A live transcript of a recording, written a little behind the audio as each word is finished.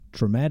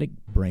Traumatic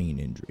brain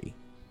injury.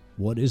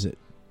 What is it?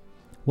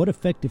 What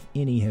effect, if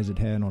any, has it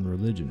had on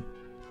religion?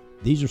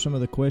 These are some of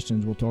the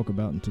questions we'll talk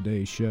about in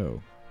today's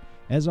show.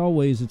 As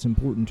always, it's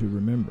important to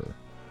remember,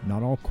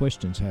 not all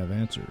questions have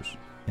answers,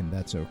 and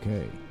that's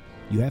okay.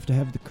 You have to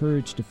have the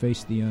courage to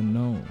face the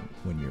unknown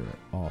when you're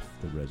off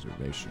the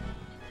reservation.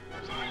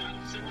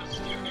 Silence in the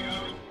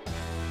studio.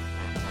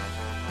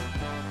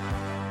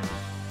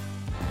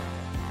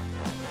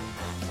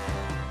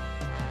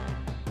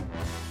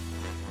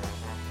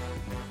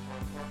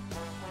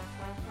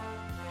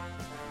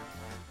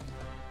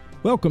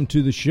 Welcome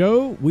to the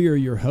show. We are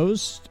your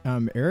hosts.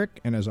 I'm Eric,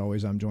 and as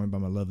always, I'm joined by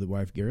my lovely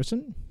wife,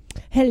 Garrison.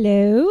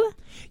 Hello.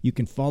 You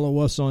can follow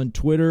us on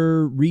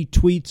Twitter,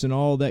 retweets, and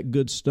all that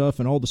good stuff,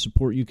 and all the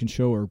support you can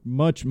show are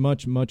much,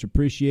 much, much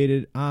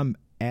appreciated. I'm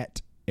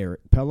at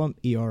Eric Pelham,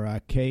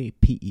 ErikPelham.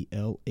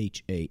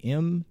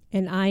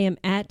 And I am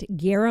at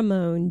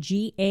Garrimone,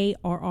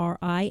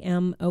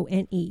 Garrimone.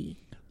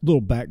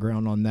 Little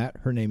background on that.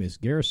 Her name is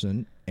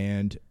Garrison,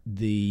 and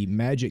the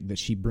magic that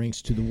she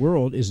brings to the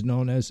world is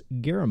known as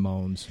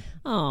Garrimones.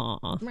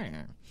 Aw.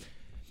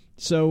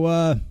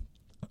 So,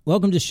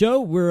 welcome to the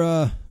show.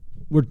 We're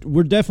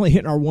definitely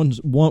hitting our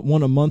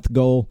one a month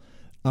goal.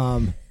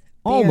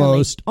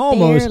 Almost.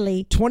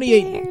 Barely.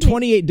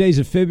 28 days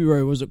of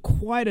February was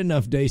quite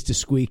enough days to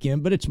squeak in,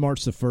 but it's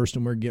March the 1st,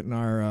 and we're getting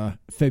our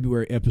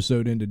February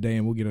episode in today,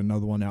 and we'll get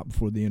another one out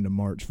before the end of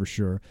March for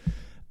sure.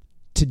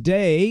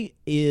 Today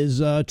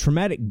is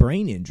traumatic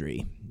brain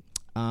injury.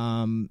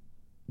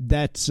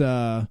 That's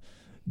going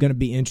to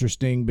be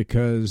interesting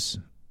because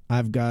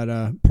I've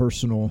got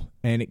personal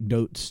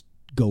anecdotes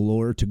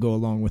galore to go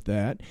along with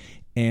that.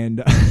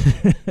 And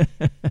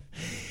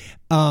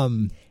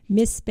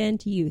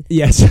Misspent youth.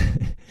 Yes.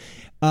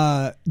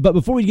 But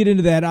before we get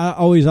into that,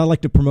 I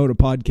like to promote a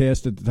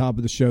podcast at the top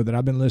of the show that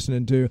I've been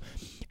listening to.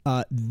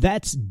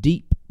 That's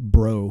Deep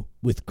Bro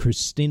with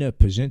Christina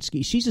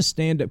Pazsitzky. She's a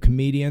stand-up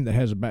comedian that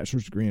has a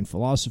bachelor's degree in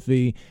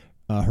philosophy.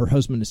 Her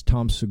husband is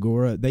Tom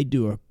Segura. They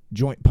do a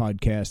joint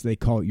podcast. They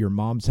call it Your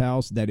Mom's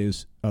House. That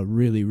is a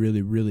really,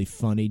 really, really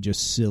funny,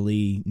 just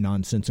silly,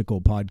 nonsensical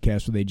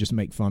podcast where they just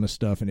make fun of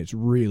stuff, and it's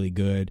really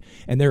good.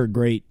 And they're a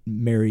great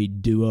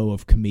married duo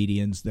of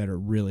comedians that are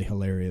really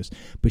hilarious.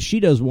 But she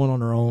does one on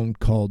her own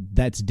called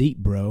That's Deep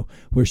Bro,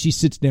 where she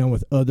sits down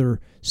with other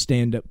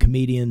stand-up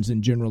comedians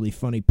and generally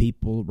funny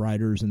people,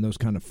 writers, and those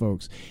kind of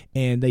folks.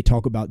 And they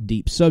talk about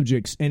deep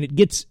subjects, and it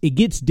gets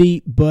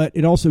deep, but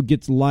it also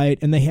gets light,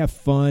 and they have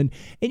fun.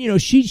 And, you know,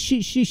 she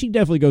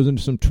definitely goes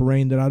into some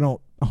terrain that I don't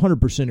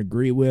 100%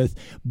 agree with,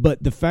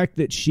 but the fact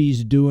that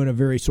she's doing a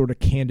very sort of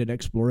candid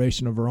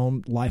exploration of her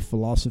own life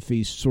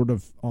philosophy sort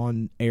of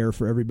on air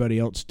for everybody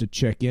else to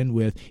check in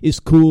with is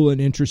cool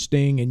and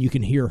interesting, and you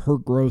can hear her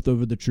growth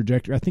over the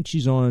trajectory. I think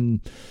she's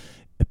on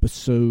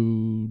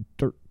episode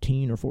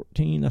 13 or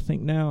 14, I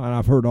think now, and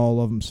I've heard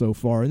all of them so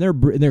far, and they're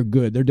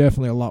good. They're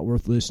definitely a lot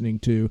worth listening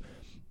to,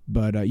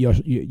 but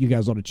you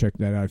guys ought to check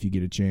that out if you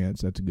get a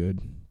chance. That's good.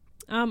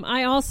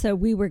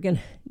 We were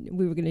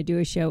gonna do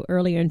a show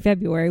earlier in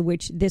February,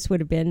 which this would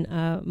have been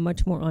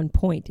much more on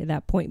point at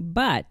that point.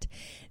 But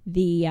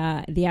the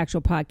actual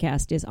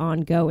podcast is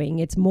ongoing.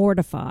 It's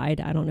Mortified.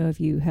 I don't know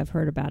if you have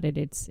heard about it.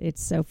 It's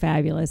so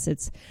fabulous.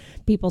 It's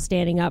people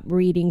standing up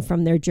reading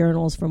from their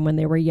journals from when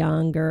they were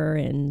younger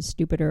and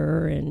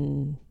stupider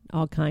and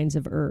all kinds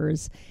of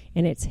ers,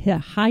 and it's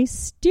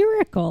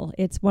hysterical.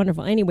 It's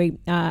wonderful. Anyway,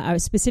 I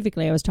was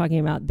talking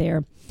about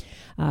their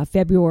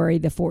February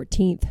the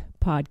 14th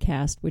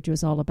podcast, which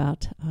was all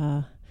about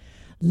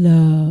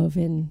love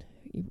and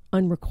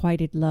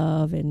unrequited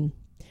love, and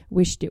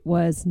wished it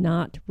was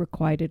not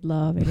requited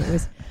love, and it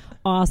was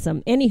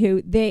awesome.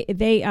 Anywho,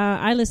 they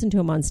I listen to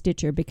them on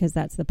Stitcher because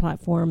that's the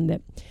platform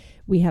that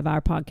we have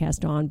our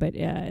podcast on, but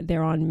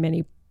they're on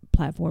many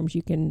platforms.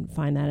 You can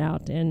find that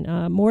out.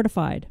 And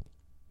Mortified.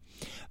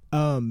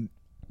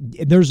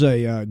 There's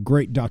a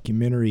great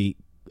documentary.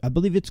 I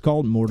believe it's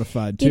called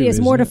Mortified, too. It is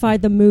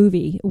Mortified, it? The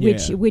movie,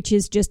 which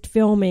is just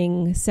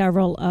filming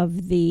several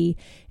of the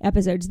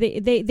episodes.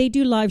 They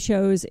do live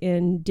shows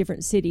in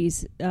different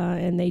cities,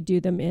 and they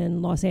do them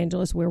in Los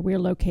Angeles, where we're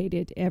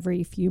located,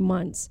 every few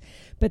months.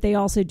 But they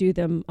also do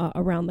them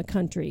around the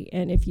country.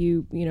 And if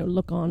you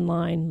look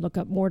online, look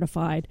up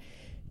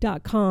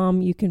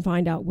Mortified.com, you can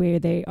find out where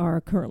they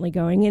are currently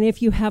going. And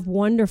if you have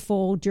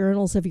wonderful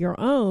journals of your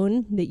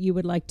own that you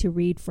would like to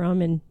read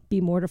from and be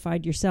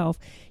mortified yourself,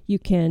 you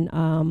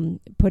can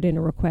put in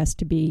a request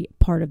to be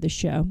part of the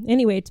show.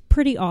 Anyway, it's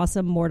pretty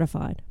awesome.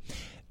 Mortified.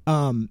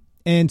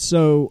 And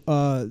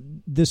so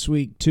this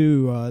week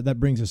too,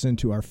 that brings us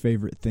into our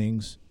favorite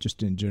things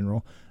just in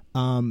general.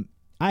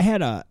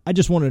 I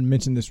just wanted to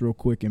mention this real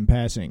quick in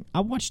passing. I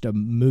watched a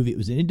movie. It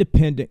was an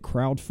independent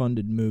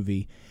crowdfunded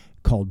movie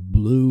called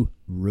Blue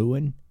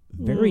Ruin.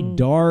 Very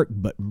dark,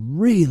 but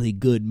really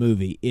good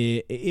movie.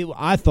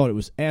 I thought it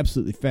was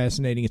absolutely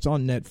fascinating. It's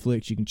on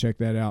Netflix. You can check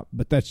that out.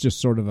 But that's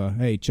just sort of a,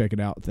 hey, check it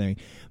out thing.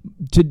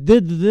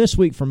 This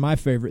week, for my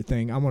favorite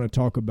thing, I want to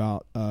talk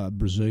about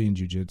Brazilian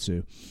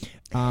Jiu-Jitsu.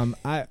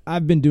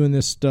 I've been doing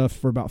this stuff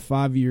for about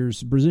 5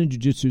 years. Brazilian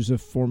Jiu-Jitsu is a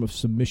form of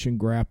submission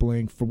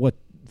grappling. For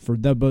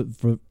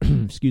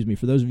excuse me,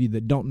 for those of you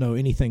that don't know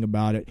anything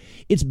about it,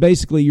 it's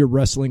basically you're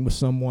wrestling with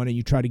someone and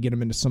you try to get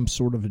them into some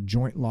sort of a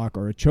joint lock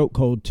or a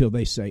chokehold till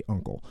they say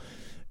uncle.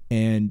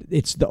 And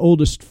it's the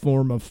oldest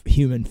form of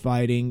human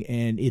fighting,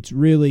 and it's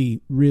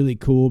really, really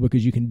cool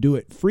because you can do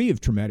it free of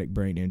traumatic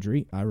brain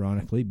injury,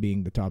 ironically,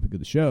 being the topic of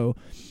the show,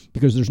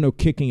 because there's no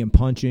kicking and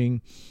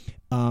punching.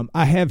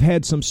 I have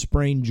had some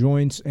sprained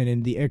joints, and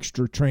in the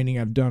extra training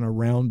I've done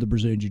around the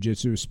Brazilian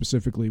Jiu-Jitsu,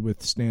 specifically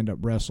with stand-up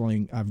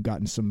wrestling, I've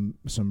gotten some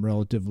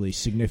relatively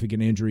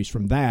significant injuries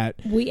from that.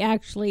 We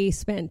actually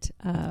spent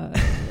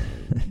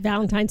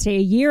Valentine's Day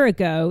a year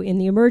ago in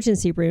the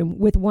emergency room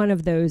with one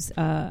of those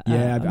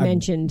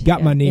mentioned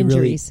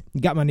injuries.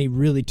 Got my knee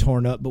really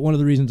torn up, but one of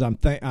the reasons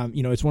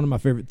it's one of my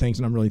favorite things,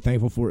 and I'm really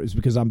thankful for it, is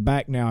because I'm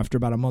back now after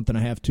about a month and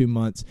a half, 2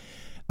 months.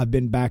 I've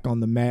been back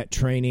on the mat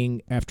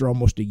training after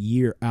almost a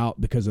year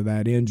out because of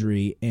that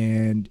injury,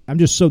 and I'm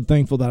just so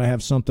thankful that I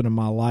have something in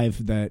my life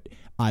that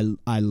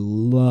I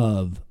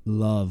love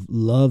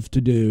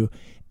to do,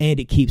 and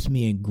it keeps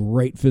me in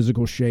great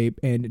physical shape.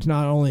 And it's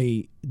not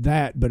only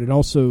that, but it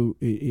also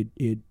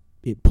it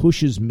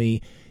pushes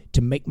me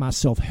to make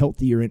myself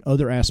healthier in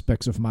other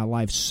aspects of my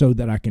life so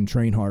that I can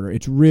train harder.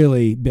 It's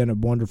really been a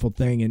wonderful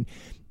thing, and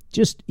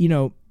just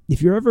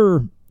if you're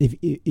ever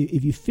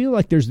if you feel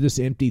like there's this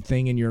empty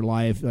thing in your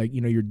life, like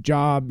your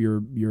job,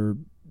 your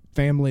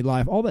family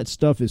life, all that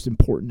stuff is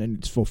important and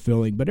it's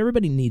fulfilling, but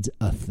everybody needs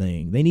a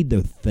thing. They need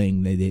the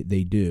thing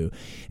they do.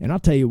 And I'll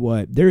tell you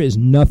what, there is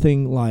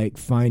nothing like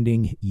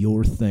finding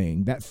your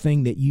thing, that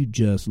thing that you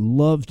just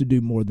love to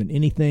do more than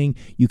anything.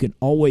 You can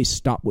always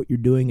stop what you're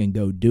doing and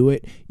go do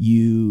it.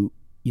 And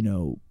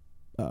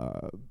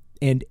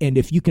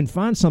if you can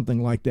find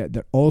something like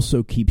that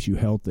also keeps you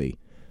healthy,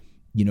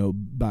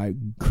 by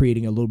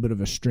creating a little bit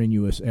of a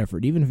strenuous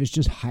effort, even if it's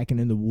just hiking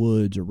in the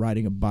woods or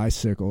riding a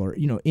bicycle or,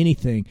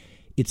 anything,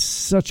 it's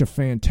such a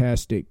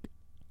fantastic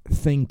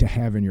thing to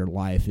have in your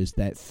life, is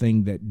that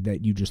thing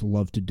that you just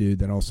love to do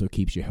that also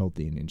keeps you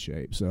healthy and in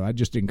shape. So I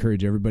just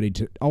encourage everybody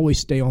to always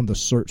stay on the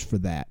search for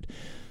that,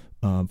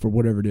 for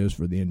whatever it is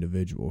for the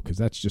individual, because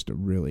that's just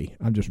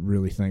I'm just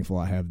really thankful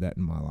I have that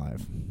in my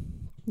life.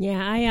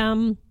 Yeah,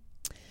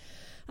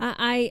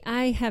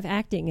 I have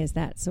acting as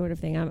that sort of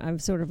thing.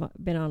 I've sort of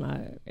been on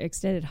a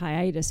extended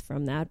hiatus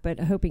from that, but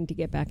hoping to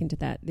get back into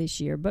that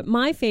this year. But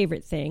my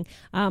favorite thing,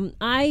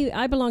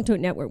 I belong to a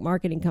network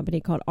marketing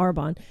company called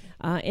Arbonne,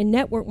 and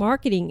network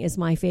marketing is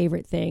my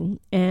favorite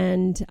thing.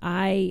 And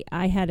I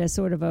had a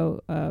sort of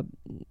a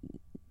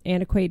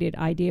antiquated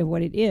idea of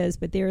what it is,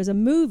 but there is a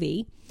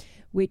movie,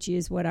 which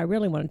is what I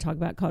really want to talk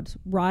about, called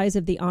Rise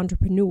of the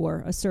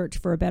Entrepreneur, A Search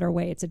for a Better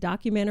Way. It's a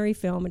documentary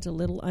film. It's a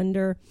little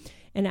under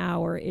an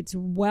hour. It's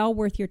well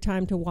worth your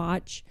time to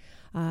watch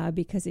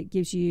because it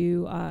gives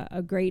you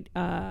a great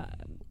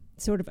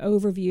sort of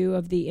overview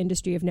of the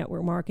industry of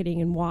network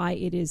marketing and why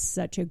it is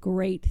such a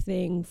great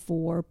thing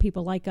for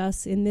people like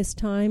us in this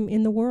time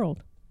in the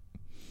world.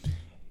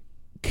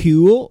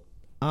 Cool.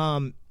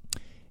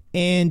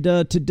 And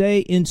today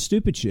in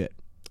Stupid Shit,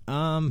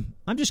 I'm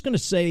just going to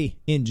say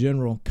in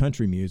general,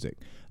 country music.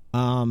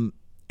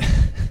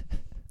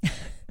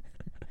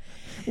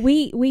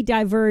 We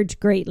diverge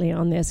greatly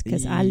on this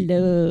because I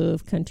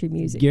love country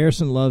music.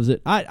 Garrison loves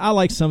it. I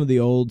like some of the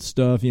old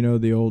stuff,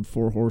 the old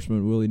Four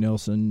Horsemen, Willie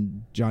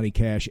Nelson, Johnny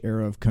Cash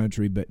era of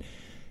country. But,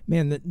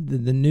 man,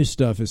 the new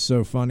stuff is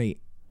so funny.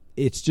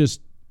 It's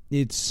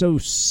so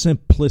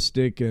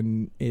simplistic,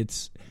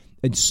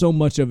 and so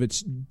much of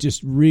it's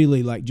just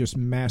really like just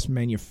mass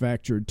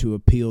manufactured to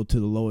appeal to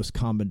the lowest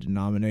common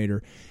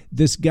denominator.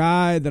 This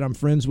guy that I'm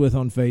friends with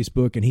on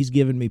Facebook, and he's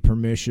given me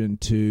permission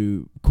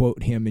to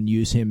quote him and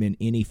use him in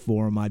any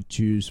form I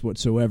choose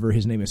whatsoever.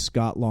 His name is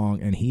Scott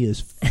Long, and he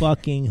is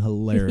fucking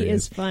hilarious. He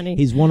is funny.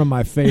 He's one of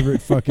my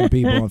favorite fucking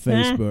people on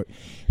Facebook.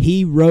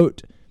 He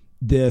wrote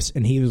this,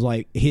 and he was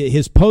like,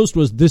 his post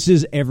was, "This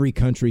is every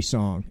country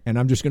song," and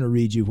I'm just going to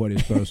read you what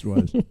his post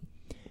was.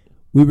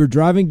 "We were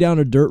driving down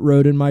a dirt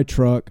road in my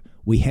truck.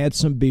 We had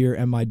some beer,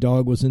 and my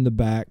dog was in the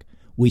back.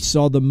 We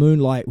saw the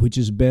moonlight, which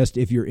is best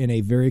if you're in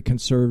a very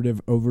conservative,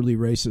 overly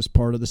racist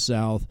part of the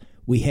South.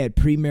 We had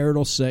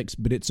premarital sex,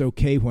 but it's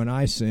okay when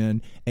I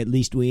sin. At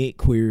least we ain't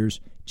queers.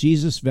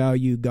 Jesus,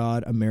 value,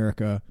 God,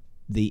 America.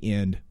 The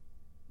end.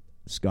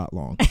 Scott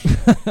Long."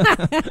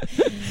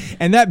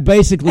 And that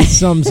basically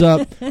sums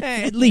up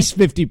at least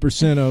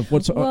 50% of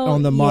what's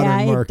on the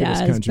modern market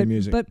as country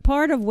music. But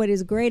part of what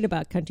is great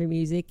about country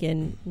music,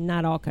 and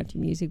not all country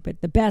music,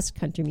 but the best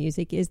country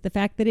music, is the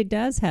fact that it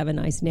does have a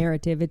nice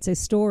narrative. It's a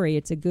story.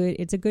 It's a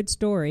good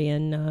story,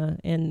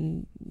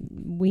 and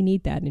we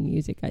need that in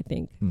music, I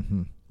think.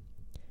 Mm-hmm.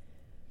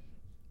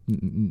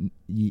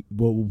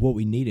 Well, what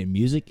we need in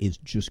music is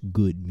just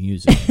good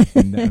music.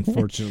 And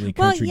unfortunately,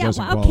 country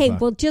doesn't qualify. Okay,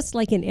 well, just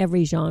like in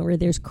every genre,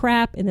 there's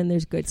crap and then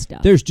there's good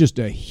stuff. There's just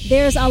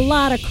there's a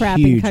lot of crap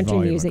in country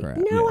volume of music. crap,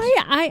 No,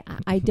 yes.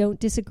 I don't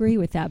disagree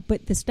with that,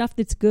 but the stuff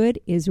that's good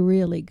is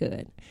really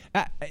good.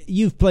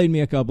 You've played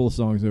me a couple of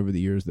songs over the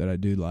years that I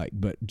do like,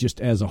 but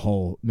just as a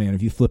whole, man,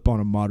 if you flip on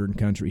a modern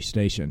country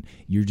station,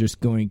 you're just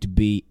going to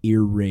be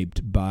ear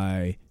raped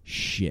by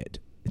shit.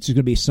 It's just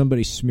going to be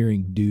somebody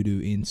smearing doo-doo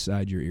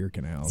inside your ear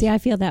canals. See, I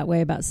feel that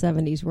way about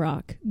 70s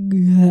rock.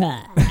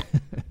 And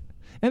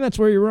that's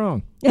where you're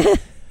wrong.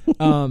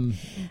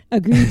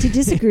 Agree to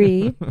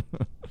disagree.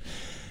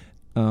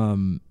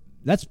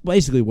 That's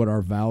basically what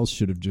our vows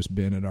should have just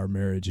been at our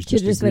marriage. It's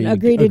just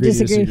agree to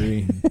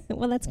disagree.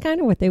 Well, that's kind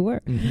of what they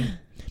were.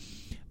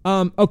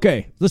 Mm-hmm.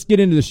 Okay, let's get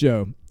into the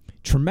show.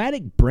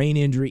 Traumatic brain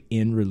injury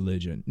in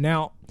religion.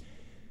 Now,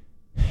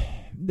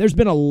 there's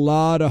been a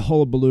lot of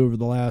hullabaloo over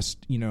the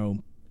last,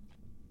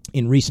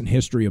 in recent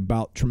history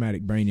about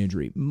traumatic brain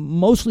injury,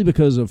 mostly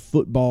because of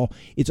football.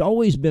 It's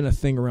always been a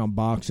thing around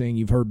boxing.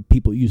 You've heard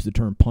people use the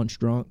term punch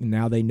drunk, and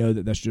now they know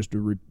that that's just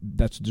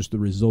the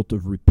result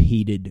of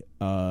repeated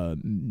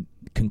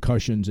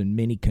concussions and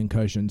many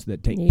concussions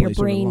that take place over long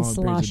brain periods of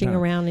sloshing time.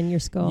 around in your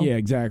skull. Yeah,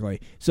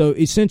 exactly. So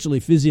essentially,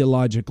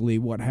 physiologically,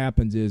 what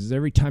happens is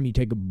every time you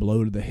take a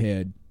blow to the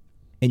head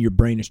and your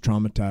brain is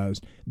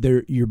traumatized,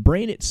 your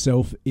brain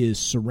itself is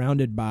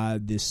surrounded by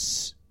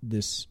this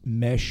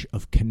mesh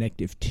of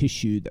connective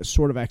tissue that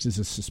sort of acts as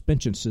a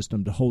suspension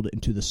system to hold it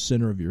into the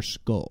center of your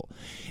skull.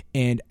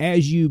 And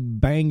as you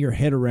bang your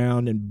head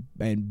around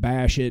and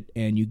bash it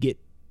and you get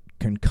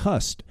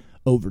concussed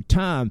over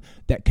time,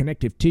 that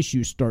connective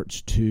tissue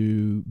starts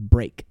to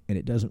break and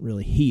it doesn't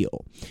really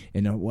heal.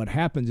 And what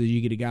happens is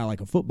you get a guy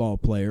like a football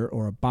player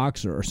or a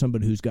boxer or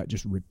somebody who's got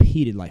just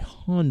repeated like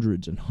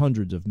hundreds and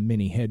hundreds of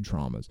mini head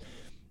traumas.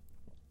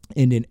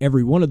 And in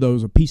every one of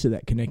those, a piece of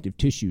that connective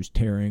tissue is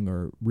tearing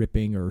or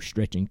ripping or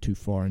stretching too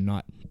far and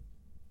not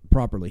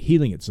properly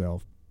healing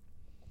itself.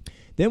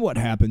 Then what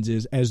happens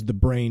is as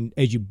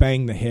you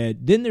bang the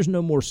head, then there's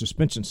no more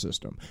suspension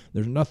system.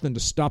 There's nothing to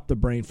stop the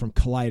brain from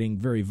colliding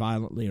very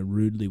violently and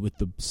rudely with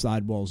the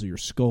sidewalls of your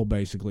skull,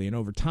 basically. And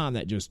over time,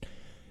 that just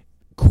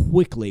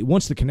quickly,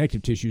 once the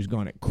connective tissue is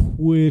gone, it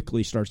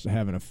quickly starts to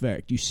have an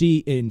effect. You see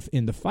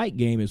in the fight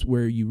game is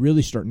where you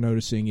really start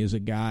noticing is a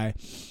guy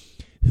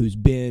who's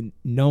been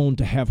known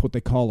to have what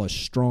they call a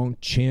strong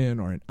chin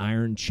or an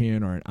iron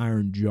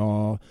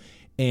jaw,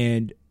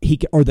 and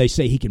they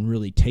say he can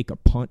really take a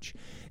punch.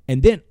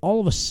 And then all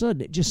of a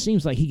sudden, it just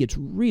seems like he gets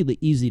really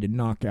easy to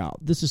knock out.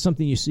 This is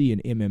something you see in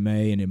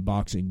MMA and in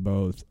boxing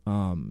both.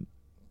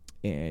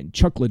 And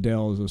Chuck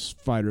Liddell is a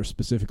fighter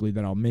specifically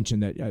that I'll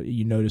mention that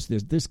you notice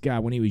this. This guy,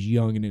 when he was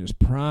young and in his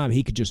prime,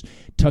 he could just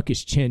tuck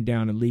his chin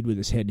down and lead with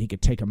his head, and he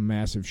could take a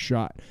massive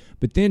shot.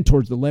 But then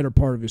towards the later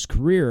part of his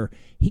career,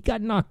 he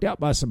got knocked out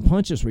by some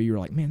punches where you were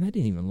like, man, that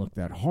didn't even look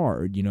that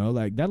hard.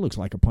 Like that looks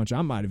like a punch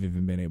I might have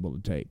even been able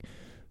to take.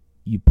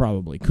 You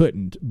probably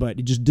couldn't, but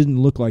it just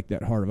didn't look like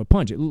that hard of a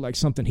punch. It looked like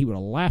something he would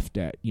have laughed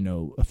at,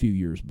 a few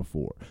years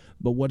before.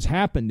 But what's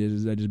happened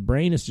is that his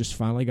brain has just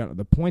finally gotten to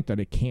the point that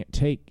it can't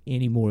take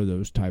any more of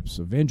those types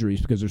of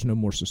injuries because there's no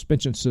more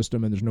suspension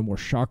system and there's no more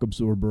shock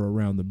absorber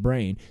around the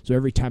brain. So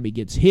every time he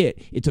gets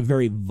hit, it's a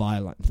very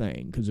violent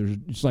thing because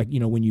it's like,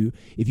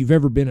 if you've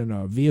ever been in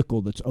a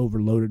vehicle that's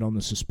overloaded on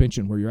the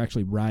suspension where you're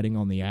actually riding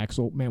on the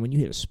axle, man, when you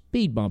hit a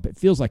speed bump, it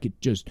feels like it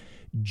just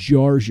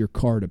jars your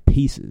car to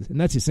pieces. And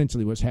that's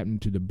essentially what's happening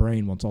to the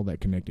brain once all that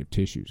connective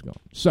tissue is gone.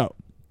 So,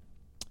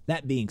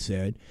 that being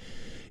said,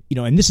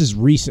 and this is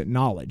recent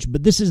knowledge,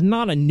 but this is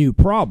not a new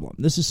problem.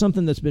 This is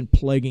something that's been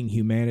plaguing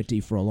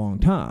humanity for a long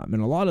time.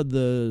 And a lot of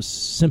the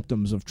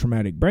symptoms of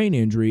traumatic brain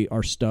injury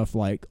are stuff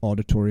like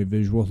auditory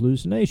visual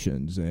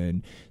hallucinations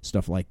and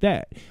stuff like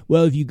that.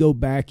 Well, if you go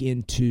back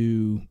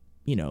into,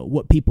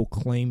 what people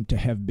claim to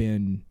have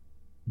been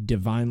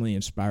divinely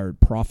inspired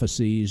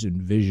prophecies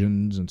and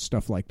visions and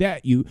stuff like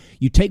that, you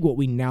take what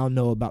we now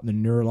know about the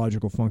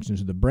neurological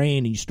functions of the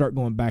brain and you start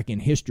going back in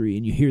history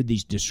and you hear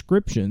these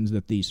descriptions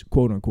that these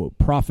quote-unquote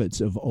prophets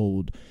of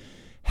old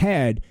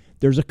had.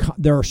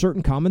 There are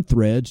certain common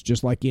threads,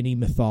 just like any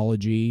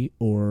mythology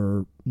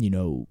or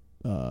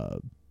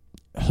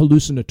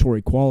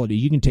hallucinatory quality.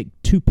 You can take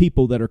two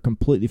people that are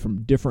completely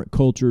from different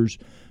cultures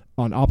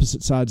on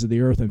opposite sides of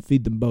the earth and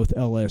feed them both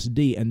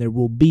LSD, and there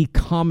will be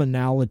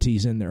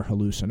commonalities in their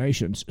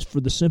hallucinations for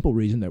the simple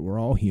reason that we're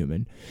all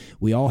human.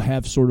 We all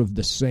have sort of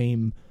the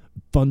same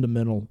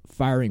fundamental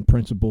firing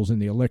principles in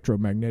the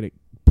electromagnetic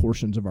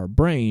portions of our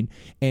brain,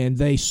 and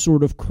they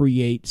sort of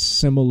create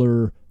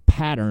similar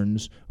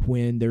patterns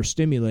when they're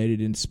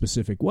stimulated in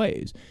specific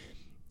ways.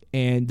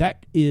 And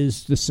that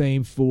is the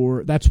same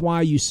that's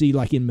why you see,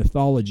 like in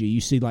mythology, you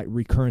see like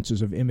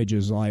recurrences of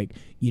images like,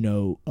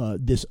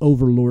 this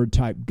overlord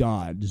type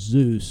god,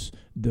 Zeus,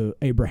 the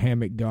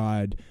Abrahamic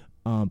god,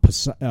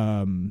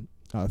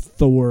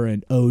 Thor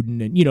and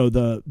Odin, and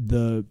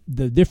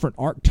the different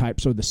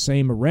archetypes are the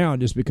same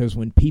around, is because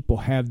when people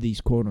have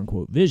these quote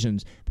unquote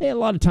visions, they a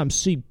lot of times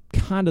see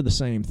kind of the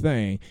same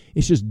thing.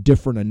 It's just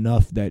different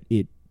enough that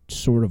it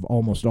sort of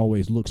almost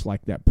always looks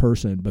like that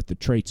person, but the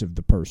traits of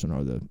the person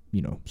are the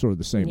sort of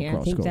the same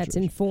across I think cultures. that's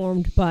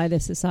informed by the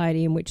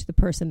society in which the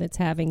person that's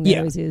having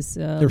those is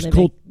there's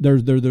living.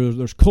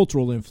 There's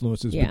cultural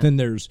influences, Yeah. but then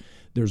there's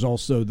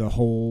also the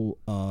whole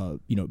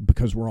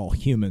because we're all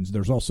humans,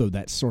 there's also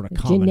that sort of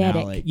commonality.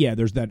 Genetic. Yeah,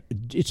 there's that.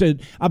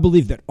 I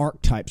believe that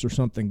archetypes are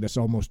something that's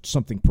almost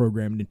something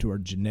programmed into our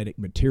genetic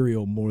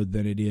material more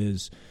than it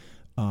is.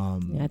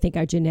 I think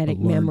our genetic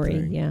a learned memory,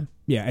 thing. yeah.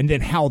 Yeah, and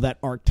then how that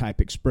archetype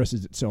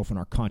expresses itself in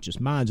our conscious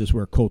minds is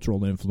where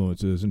cultural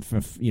influences and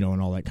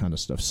and all that kind of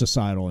stuff,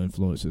 societal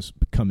influences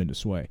come into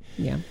sway.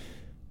 Yeah.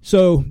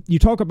 So you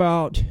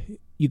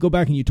go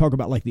back and you talk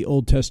about like the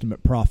Old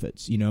Testament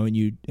prophets, and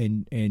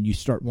you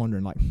start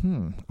wondering like,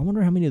 I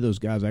wonder how many of those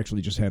guys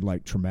actually just had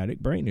like traumatic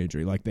brain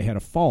injury, like they had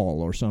a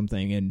fall or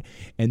something,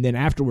 and then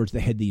afterwards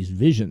they had these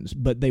visions,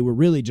 but they were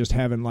really just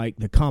having like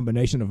the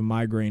combination of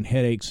migraine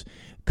headaches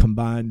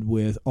combined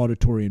with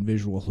auditory and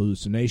visual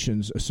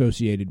hallucinations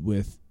associated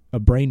with a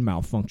brain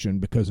malfunction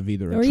because of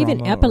either or a even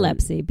trauma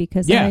epilepsy,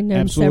 because I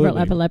know several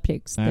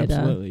epileptics that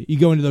absolutely. You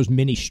go into those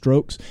mini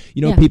strokes.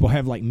 Yeah. People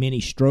have like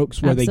mini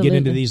strokes where they get into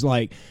Absolutely. these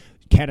like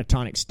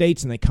catatonic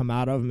states, and they come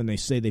out of them and they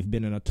say they've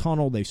been in a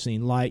tunnel, they've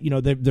seen light.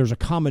 There's a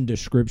common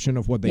description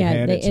of what they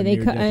had. It's a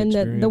near-death and the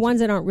experience. ones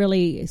that aren't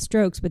really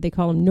strokes, but they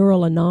call them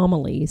neural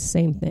anomalies,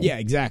 same thing. Yeah,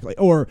 exactly.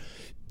 Or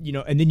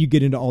and then you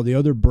get into all the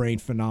other brain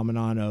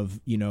phenomenon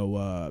of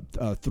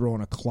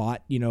throwing a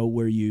clot,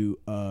 where you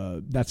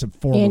that's a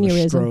form Aneurysm.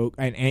 of a stroke,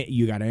 and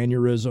you got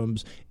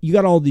aneurysms, you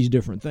got all these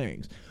different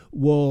things.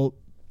 Well,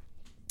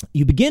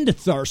 you begin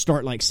to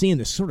start like seeing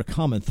this sort of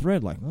common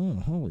thread, like, oh,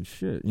 holy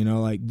shit,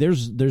 like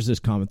there's this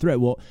common thread.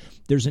 Well,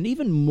 there's an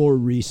even more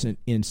recent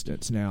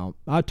instance. Now,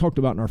 I talked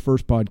about in our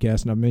first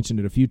podcast, and I've mentioned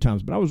it a few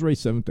times, but I was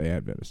raised Seventh-day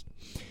Adventist.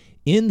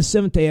 In the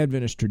Seventh-day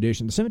Adventist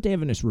tradition, the Seventh-day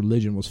Adventist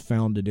religion was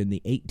founded in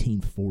the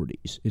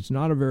 1840s. It's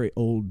not a very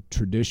old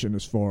tradition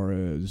as far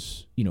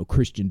as,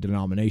 Christian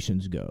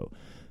denominations go.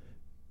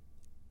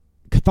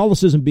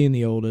 Catholicism being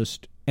the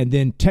oldest, and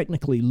then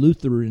technically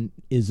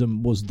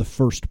Lutheranism was the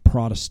first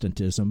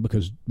Protestantism,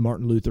 because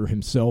Martin Luther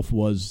himself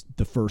was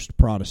the first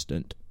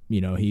Protestant.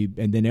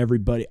 And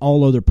then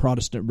all other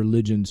Protestant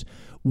religions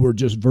were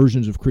just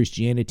versions of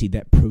Christianity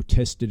that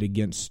protested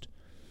against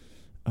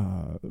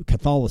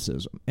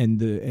Catholicism,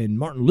 and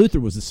Martin Luther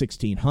was the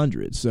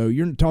 1600s. So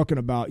you're talking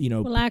about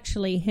Well,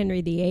 actually,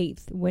 Henry VIII,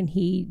 when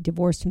he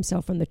divorced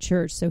himself from the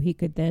church, so he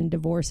could then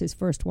divorce his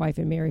first wife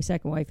and marry his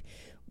second wife,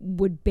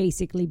 would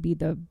basically be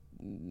the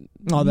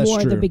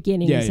the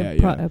beginnings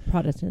of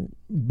Protestant.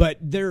 But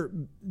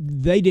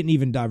they didn't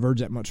even diverge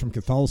that much from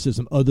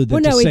Catholicism, other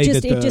than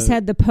it just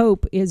had the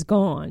Pope is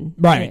gone,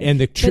 right, and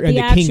the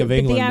King of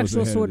England. But the actual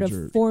was the sort of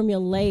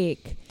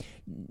formulaic,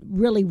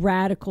 really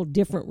radical,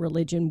 different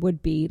religion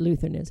would be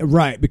Lutheranism,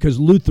 right? Because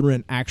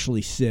Lutheran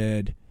actually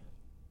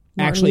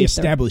Luther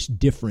established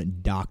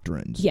different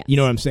doctrines. Yes. You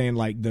know what I'm saying?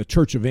 Like the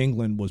Church of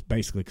England was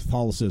basically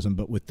Catholicism,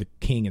 but with the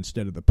king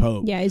instead of the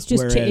Pope. Yeah, it's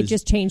just it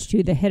just changed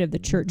who the head of the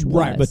church was.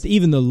 Right, but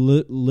even the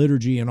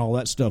liturgy and all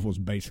that stuff was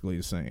basically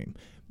the same.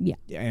 Yeah,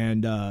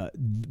 and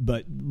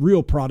but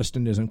real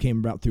Protestantism came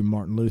about through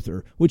Martin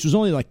Luther, which was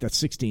only like the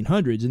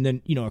 1600s, and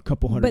then a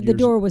couple hundred. But the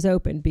door was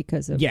open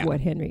because of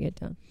what Henry had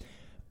done.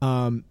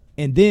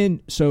 And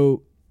then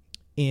so.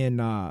 In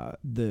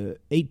the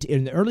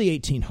early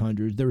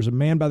 1800s, there was a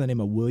man by the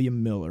name of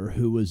William Miller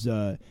who was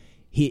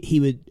he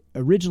would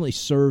originally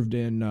served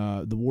in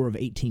the War of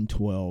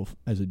 1812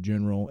 as a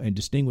general and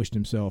distinguished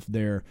himself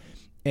there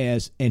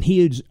and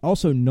he is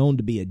also known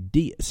to be a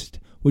deist,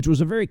 which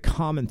was a very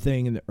common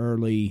thing in the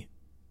early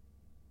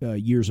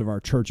years of our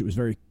church. It was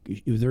a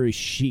very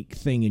chic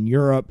thing in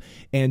Europe,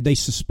 and they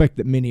suspect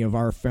that many of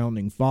our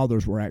founding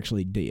fathers were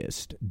actually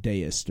deist,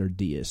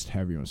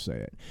 however you want to say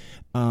it.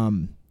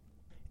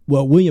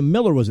 Well, William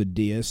Miller was a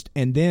deist,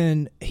 and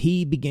then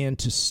he began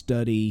to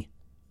study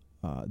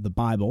the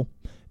Bible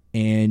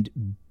and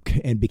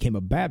became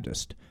a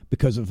Baptist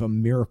because of a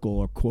miracle,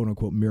 or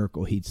quote-unquote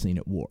miracle, he'd seen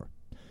at war.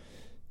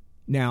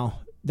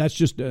 Now, that's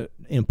just an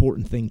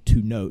important thing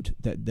to note,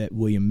 that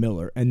William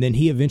Miller. And then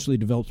he eventually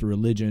developed a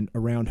religion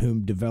around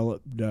whom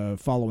developed a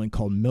following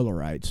called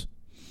Millerites.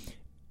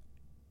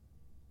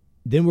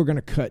 Then we're going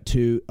to cut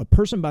to a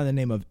person by the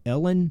name of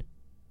Ellen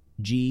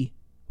G.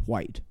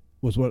 White.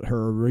 Was what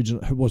her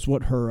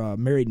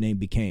married name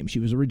became. She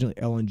was originally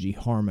Ellen G.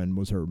 Harmon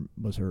was her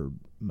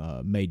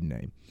maiden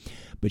name,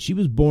 but she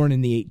was born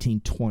in the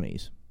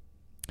 1820s.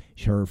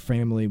 Her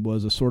family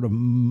was a sort of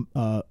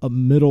a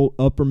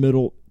upper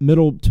middle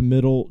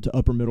to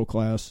upper middle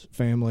class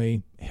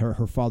family.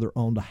 Her father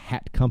owned a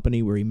hat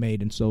company where he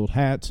made and sold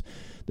hats.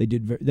 They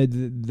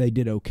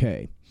did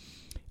okay,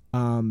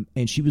 and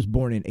she was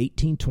born in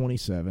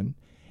 1827,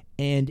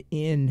 and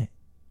in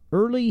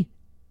early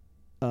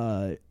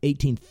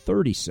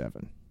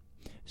 1837,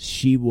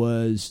 she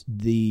was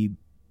the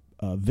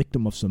a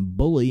victim of some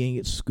bullying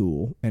at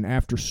school, and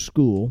after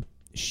school,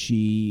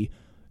 she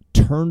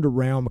turned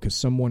around because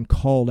someone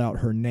called out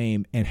her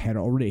name and had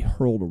already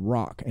hurled a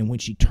rock. And when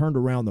she turned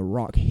around, the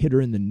rock hit her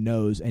in the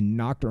nose and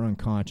knocked her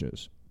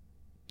unconscious.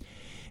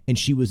 And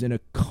she was in a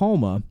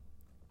coma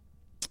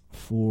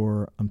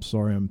for, I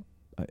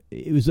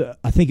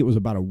think it was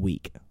about a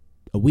week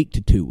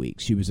to 2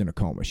 weeks. She was in a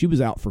coma. She was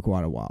out for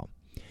quite a while.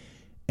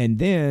 And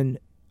then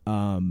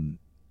her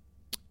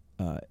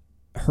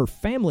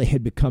family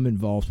had become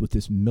involved with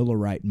this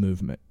Millerite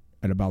movement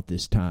at about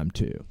this time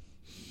too.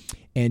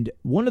 And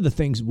one of the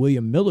things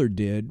William Miller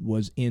did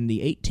was in the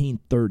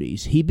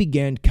 1830s, he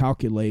began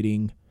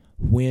calculating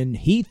when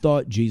he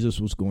thought Jesus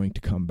was going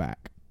to come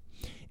back.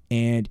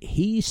 And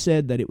he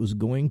said that it was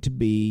going to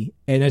be,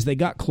 and as they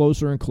got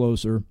closer and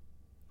closer,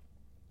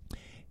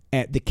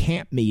 at the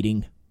camp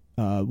meeting,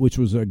 which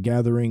was a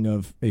gathering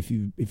of, if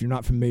you're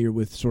not familiar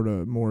with sort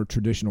of more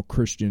traditional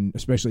Christian,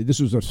 especially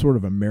this was a sort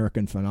of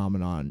American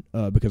phenomenon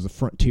because the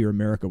frontier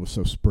America was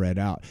so spread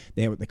out.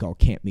 They had what they call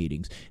camp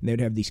meetings, and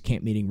they'd have these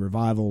camp meeting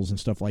revivals and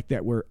stuff like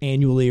that, where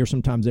annually or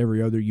sometimes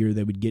every other year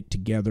they would get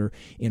together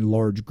in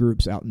large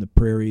groups out in the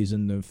prairies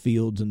and the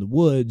fields and the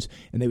woods,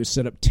 and they would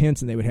set up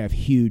tents and they would have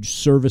huge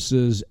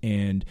services,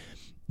 and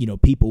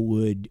people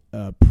would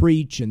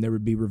preach, and there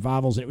would be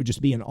revivals, and it would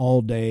just be an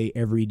all-day,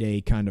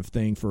 everyday kind of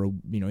thing for,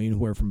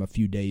 anywhere from a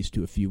few days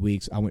to a few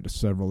weeks. I went to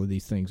several of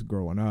these things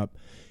growing up,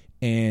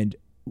 and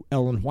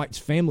Ellen White's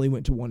family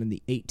went to one in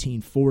the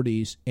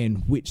 1840s,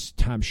 and which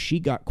time she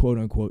got,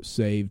 quote-unquote,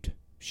 saved,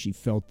 she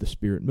felt the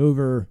Spirit move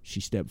her,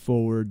 she stepped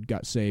forward,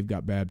 got saved,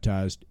 got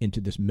baptized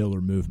into this Miller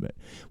movement.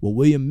 Well,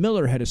 William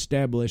Miller had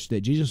established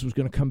that Jesus was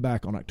going to come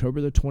back on October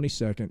the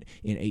 22nd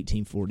in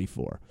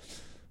 1844.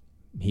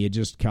 He had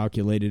just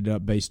calculated it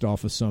up based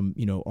off of some,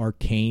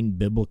 arcane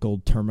biblical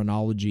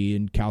terminology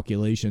and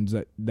calculations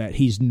that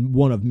he's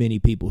one of many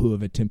people who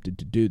have attempted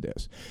to do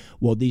this.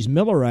 Well, these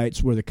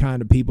Millerites were the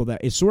kind of people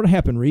that, it sort of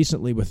happened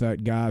recently with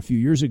that guy a few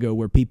years ago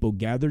where people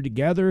gathered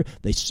together,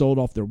 they sold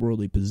off their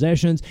worldly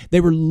possessions. They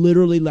were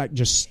literally like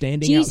just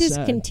standing outside. Jesus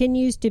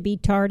continues to be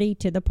tardy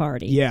to the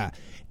party. Yeah.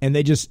 And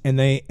that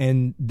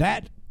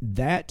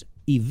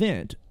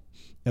event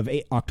of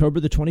October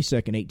the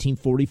 22nd,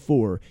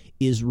 1844,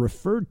 is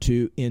referred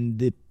to in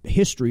the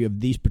history of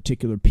these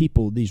particular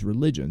people, these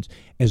religions,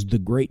 as the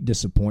Great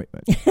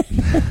Disappointment.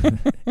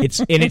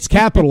 It's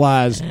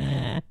capitalized,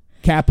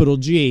 capital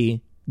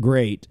G,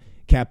 great,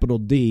 capital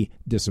D,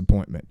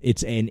 disappointment.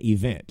 It's an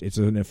event. It's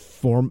a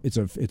noun. It's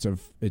a noun.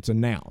 It's a proper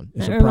noun.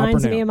 It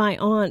reminds me of my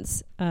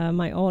aunts,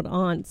 my old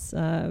aunts,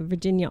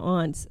 Virginia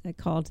aunts,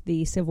 called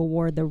the Civil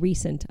War the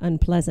recent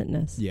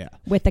unpleasantness. Yeah.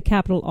 With a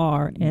capital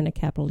R and a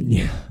capital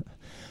U. Yeah.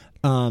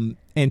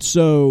 And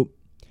so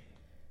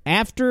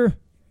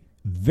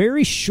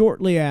very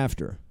shortly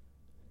after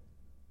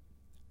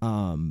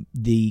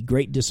the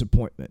Great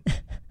Disappointment,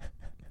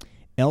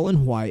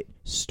 Ellen White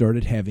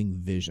started having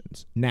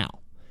visions.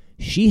 Now,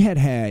 she had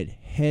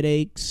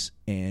headaches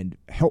and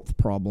health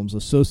problems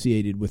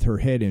associated with her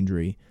head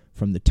injury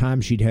from the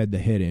time she'd had the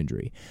head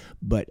injury.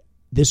 But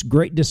this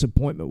Great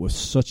Disappointment was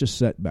such a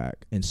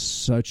setback and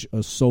such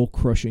a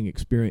soul-crushing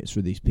experience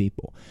for these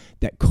people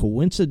that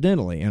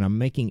coincidentally, and I'm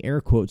making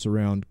air quotes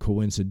around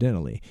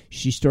coincidentally,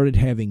 she started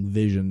having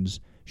visions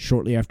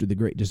shortly after the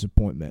Great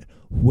Disappointment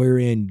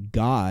wherein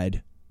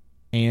God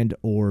and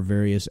or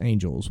various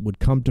angels would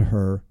come to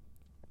her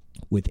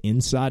with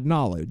inside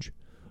knowledge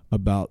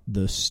about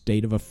the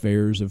state of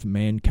affairs of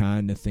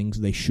mankind, the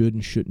things they should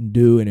and shouldn't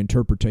do, and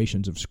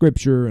interpretations of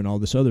Scripture and all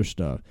this other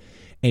stuff.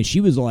 And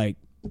she was like,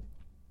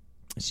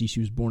 she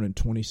was born in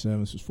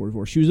 27, this was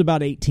 44. She was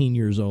about 18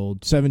 years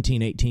old,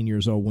 17, 18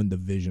 years old when the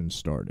vision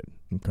started,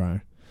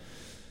 okay?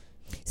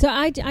 So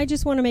I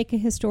just want to make a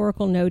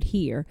historical note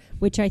here,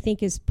 which I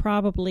think is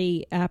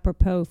probably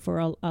apropos for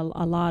a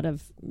lot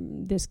of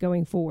this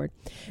going forward.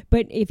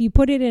 But if you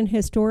put it in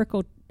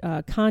historical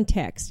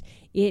context,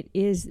 it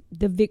is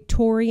the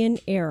Victorian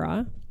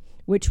era,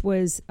 which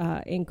was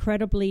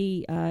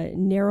incredibly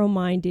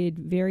narrow-minded,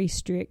 very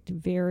strict,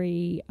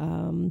 very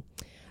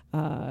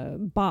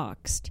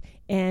boxed.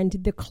 And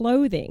the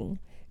clothing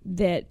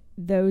that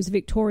those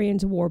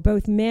Victorians wore,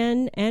 both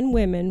men and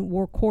women,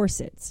 wore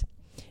corsets.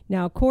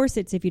 Now,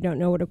 corsets, if you don't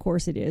know what a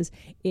corset is,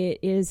 it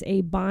is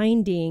a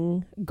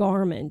binding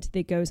garment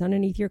that goes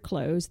underneath your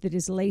clothes that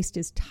is laced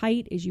as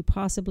tight as you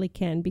possibly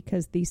can,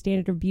 because the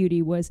standard of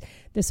beauty was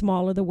the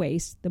smaller the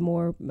waist, the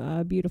more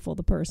beautiful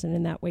the person,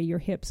 and that way your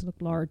hips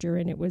looked larger,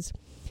 and it was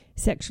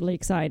sexually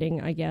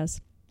exciting, I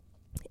guess.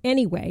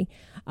 Anyway,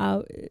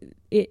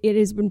 it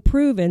has been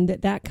proven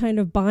that kind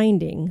of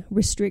binding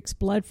restricts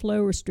blood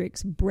flow,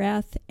 restricts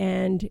breath,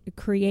 and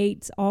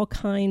creates all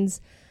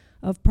kinds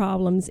of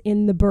problems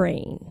in the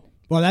brain.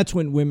 Well, that's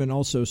when women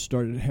also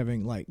started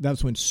having,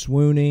 that's when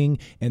swooning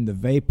and the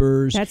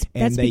vapors. That's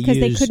because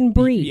they couldn't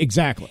breathe.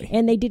 Exactly.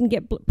 And they didn't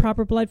get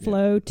proper blood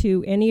flow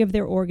to any of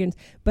their organs.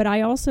 But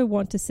I also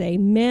want to say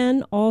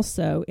men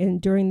also,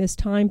 during this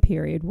time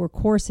period, were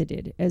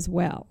corseted as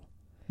well.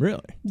 Really?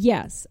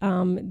 Yes.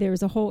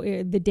 There's a whole,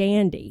 the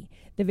dandy,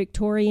 the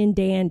Victorian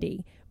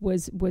dandy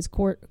was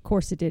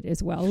corseted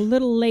as well. A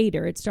little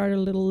later, it started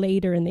a little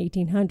later in the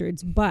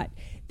 1800s, but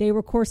they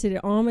were corseted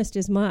almost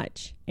as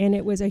much, and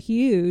it was a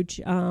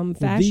huge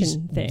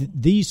fashion thing.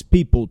 These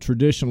people,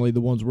 traditionally,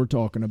 the ones we're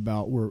talking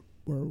about, were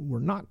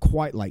not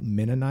quite like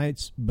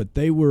Mennonites, but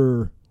they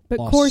were.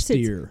 But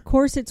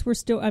corsets were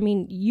still, I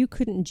mean, you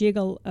couldn't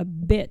jiggle a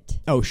bit.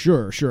 Oh,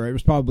 sure. It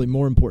was probably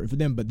more important for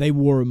them, but they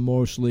wore them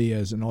mostly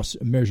as a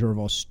measure of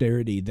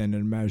austerity than a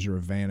measure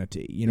of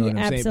vanity. You know what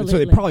I'm saying? So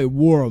they probably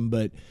wore them,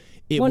 but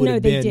it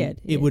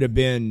would have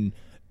been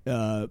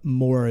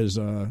more as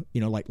a,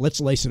 like,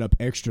 let's lace it up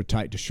extra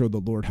tight to show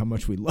the Lord how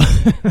much we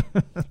love.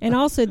 And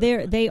also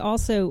they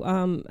also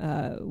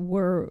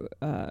were,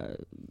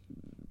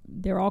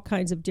 there are all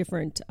kinds of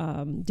different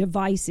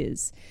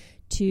devices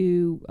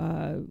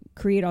to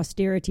create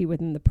austerity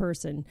within the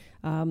person.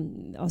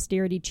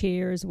 Austerity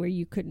chairs where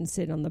you couldn't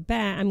sit on the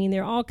back. I mean,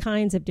 there are all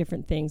kinds of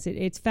different things.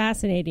 It's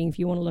fascinating if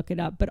you want to look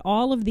it up. But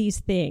all of these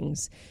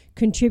things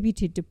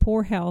contributed to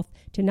poor health,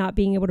 to not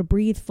being able to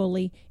breathe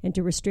fully, and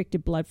to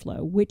restricted blood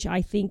flow, which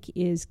I think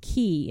is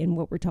key in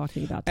what we're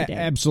talking about today.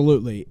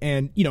 Absolutely.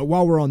 And,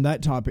 while we're on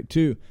that topic,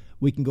 too,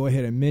 we can go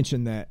ahead and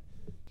mention that,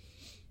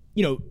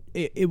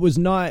 it was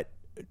not...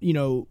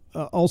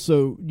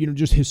 also,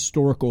 just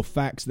historical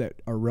facts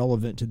that are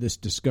relevant to this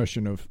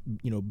discussion of,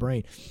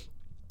 brain.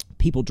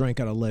 People drank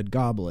out of lead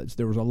goblets.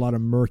 There was a lot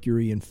of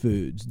mercury in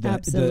foods.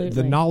 Absolutely.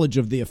 The knowledge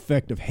of the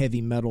effect of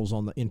heavy metals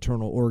on the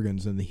internal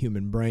organs in the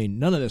human brain,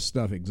 none of this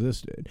stuff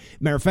existed.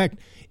 Matter of fact,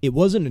 it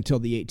wasn't until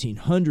the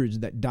 1800s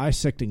that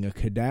dissecting a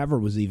cadaver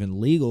was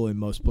even legal in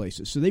most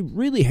places. So they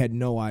really had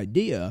no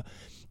idea,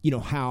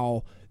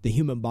 how the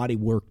human body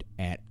worked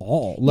at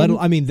all.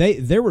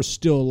 They were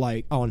still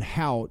like on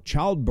how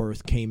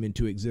childbirth came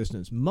into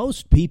existence.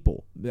 Most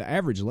people, the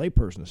average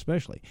layperson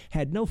especially,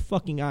 had no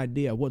fucking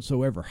idea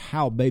whatsoever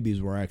how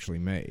babies were actually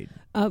made.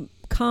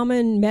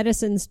 Common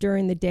medicines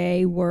during the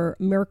day were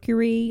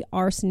mercury,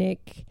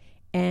 arsenic,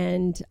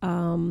 and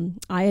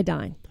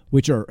iodine,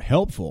 which are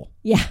helpful.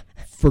 Yeah.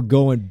 For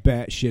going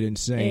batshit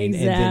insane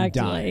and then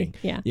dying.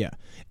 Yeah.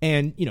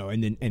 And,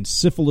 and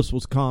syphilis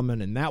was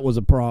common, and that was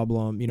a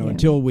problem,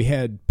 until we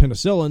had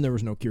penicillin. There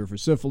was no cure for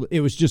syphilis.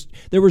 It was just,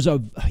 there was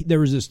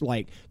this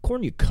like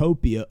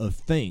cornucopia of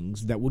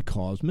things that would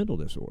cause mental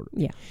disorder.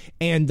 Yeah.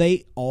 And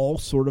they all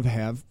sort of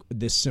have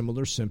this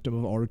similar symptom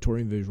of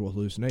auditory and visual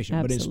hallucination.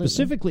 Absolutely. But it's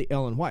specifically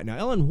Ellen White. Now,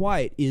 Ellen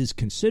White is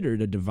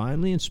considered a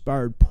divinely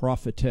inspired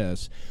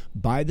prophetess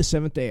by the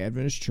Seventh-day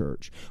Adventist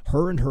Church.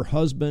 Her and her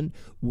husband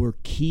were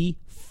key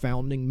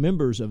founding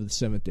members of the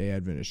Seventh-day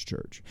Adventist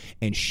Church.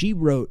 And she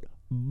wrote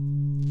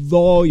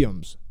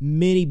volumes,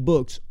 many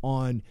books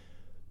on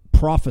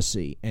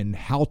prophecy and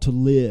how to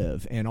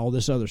live and all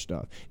this other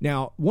stuff.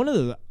 Now, one of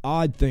the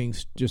odd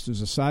things, just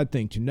as a side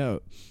thing to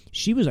note,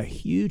 she was a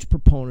huge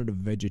proponent of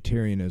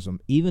vegetarianism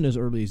even as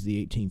early as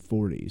the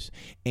 1840s.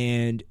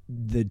 And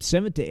the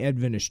Seventh-day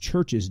Adventist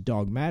Church is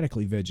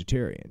dogmatically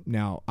vegetarian.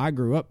 Now, I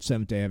grew up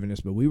Seventh-day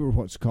Adventist, but we were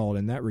what's called,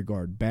 in that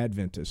regard,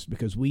 Badventists,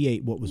 because we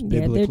ate what was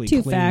biblically clean meat. There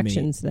are two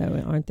factions,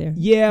 though, aren't there?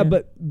 Yeah,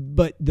 but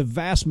the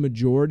vast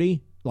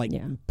majority...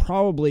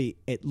 probably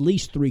at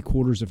least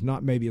 3/4, if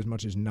not maybe as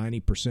much as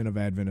 90% of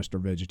Adventists are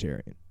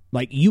vegetarian.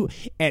 Like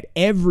at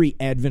every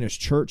Adventist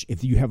church,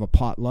 if you have a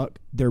potluck,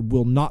 there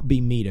will not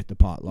be meat at the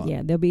potluck.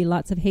 Yeah, there'll be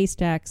lots of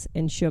haystacks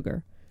and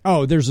sugar.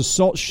 Oh, there's a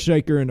salt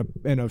shaker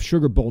and a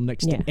sugar bowl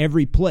next to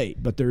every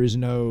plate, but there is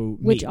no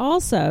meat. Which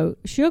also,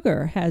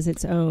 sugar has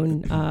its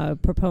own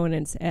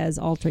proponents as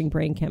altering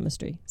brain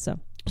chemistry. So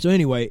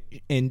anyway,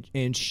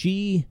 and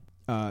she...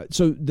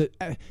 So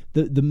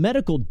the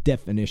medical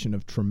definition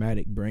of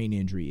traumatic brain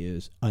injury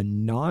is a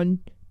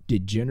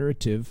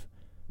non-degenerative,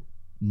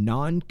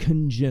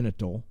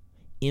 non-congenital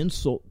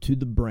insult to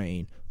the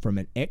brain from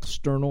an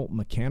external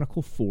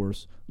mechanical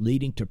force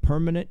leading to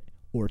permanent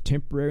or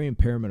temporary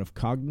impairment of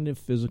cognitive,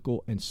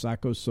 physical, and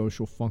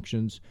psychosocial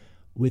functions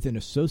with an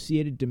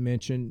associated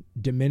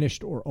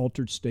diminished or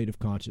altered state of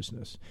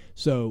consciousness.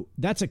 So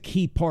that's a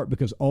key part,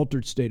 because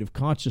altered state of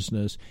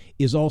consciousness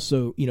is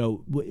also,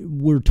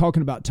 we're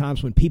talking about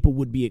times when people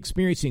would be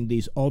experiencing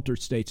these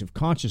altered states of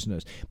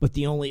consciousness, but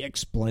the only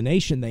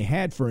explanation they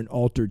had for an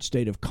altered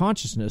state of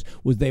consciousness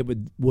was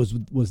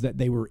that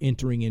they were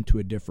entering into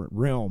a different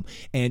realm.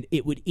 And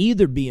it would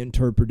either be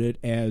interpreted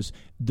as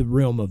the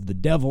realm of the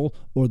devil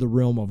or the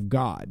realm of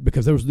God,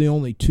 because those were the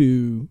only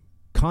two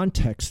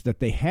contexts that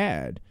they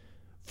had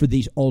for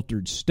these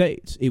altered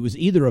states. It was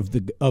either of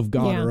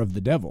God or of the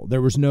devil.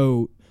 There was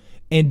no,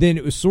 and then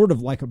it was sort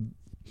of like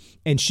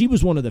and she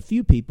was one of the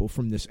few people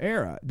from this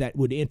era that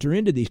would enter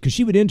into these, because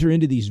she would enter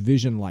into these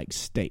vision-like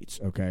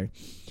states, okay,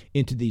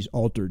 into these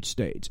altered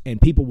states,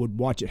 and people would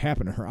watch it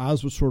happen. Her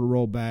eyes would sort of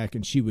roll back,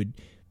 and she would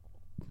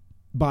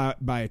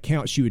by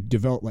account, she would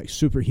develop like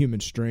superhuman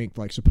strength.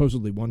 Like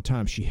supposedly one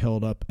time she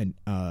held up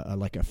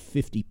like a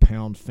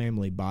 50-pound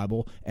family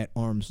Bible at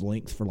arm's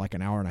length for like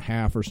an hour and a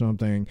half or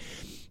something.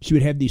 She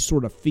would have these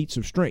sort of feats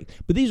of strength.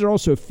 But these are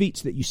also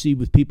feats that you see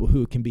with people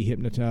who can be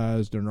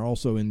hypnotized and are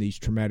also in these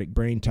traumatic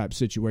brain type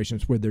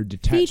situations where they're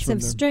detached Feats from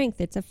of their...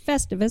 strength. It's a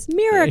Festivus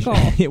miracle.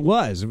 It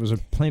was a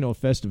plain old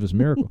Festivus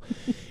miracle.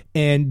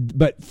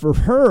 But for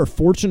her,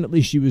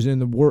 fortunately, she was in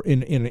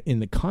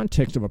the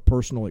context of a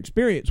personal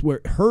experience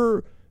where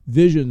her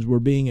visions were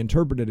being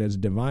interpreted as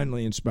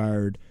divinely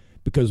inspired,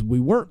 because we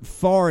weren't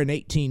far in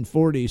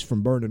 1840s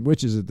from burning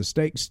witches at the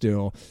stake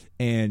still,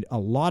 and a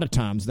lot of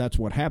times that's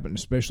what happened,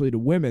 especially to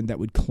women that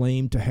would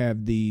claim to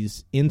have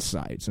these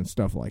insights and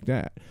stuff like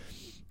that.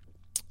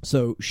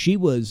 So she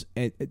was,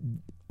 to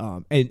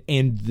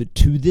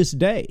this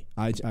day,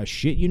 I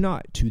shit you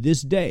not, to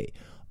this day,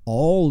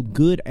 all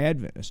good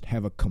Adventists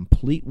have a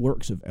complete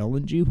works of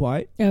Ellen G.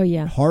 White. Oh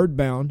yeah,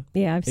 hardbound.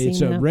 Yeah, I've seen it's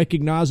that. a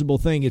recognizable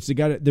thing. It's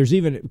there's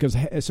even, because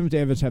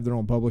Seventh-day Adventists have their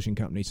own publishing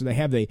company, so they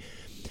have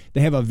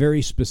a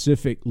very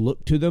specific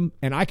look to them,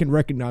 and I can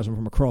recognize them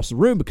from across the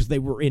room because they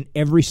were in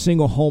every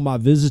single home I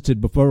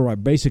visited before I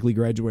basically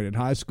graduated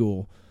high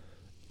school.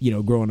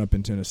 Growing up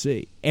in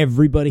Tennessee,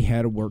 everybody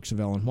had a works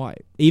of Ellen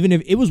White. Even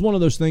if it was one of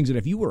those things that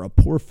if you were a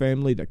poor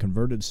family that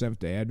converted to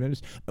Seventh-day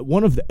Adventists,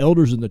 one of the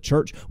elders in the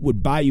church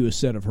would buy you a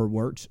set of her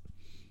works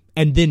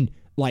and then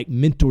like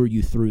mentor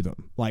you through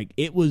them. Like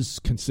it was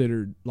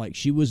considered like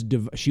she was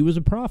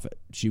a prophet.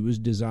 She was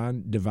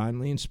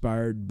divinely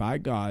inspired by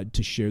God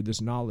to share this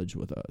knowledge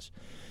with us.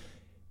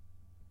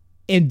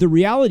 And the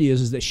reality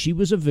is that she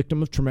was a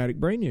victim of traumatic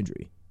brain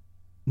injury.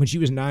 When she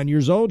was 9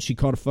 years old, she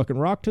caught a fucking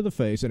rock to the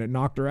face and it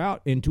knocked her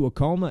out into a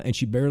coma, and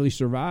she barely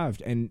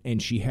survived, and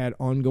she had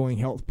ongoing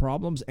health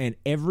problems, and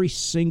every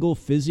single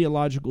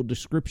physiological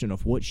description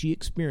of what she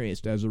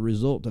experienced as a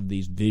result of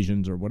these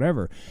visions or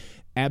whatever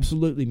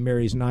absolutely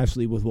marries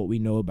nicely with what we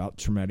know about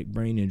traumatic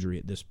brain injury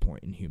at this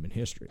point in human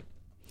history.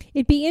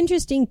 It'd be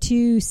interesting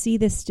to see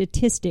the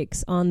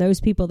statistics on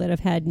those people that have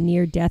had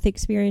near-death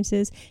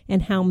experiences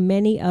and how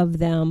many of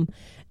them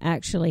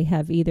actually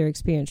have either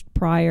experienced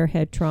prior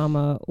head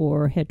trauma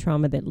or head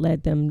trauma that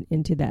led them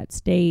into that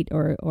state,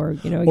 or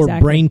exactly, or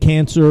brain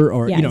cancer,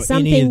 or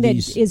something any of that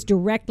these... is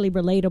directly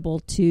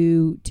relatable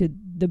to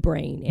the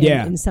brain and,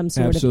 and some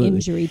sort absolutely. of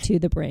injury to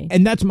the brain.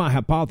 And that's my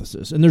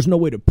hypothesis. And there's no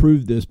way to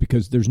prove this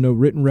because there's no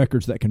written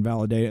records that can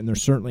validate it, and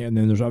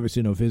there's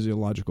obviously no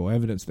physiological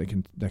evidence that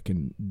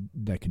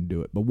can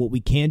do it. But what we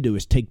can do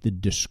is take the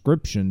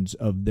descriptions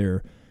of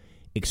their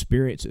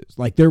experiences.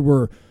 Like there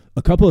were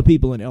a couple of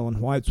people in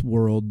Ellen White's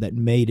world that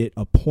made it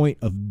a point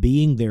of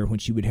being there when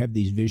she would have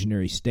these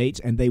visionary states,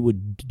 and they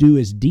would do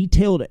as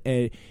detailed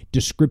a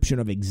description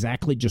of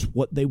exactly just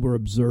what they were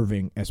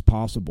observing as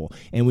possible.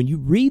 And when you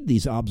read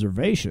these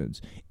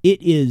observations,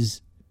 it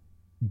is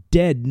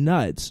dead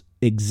nuts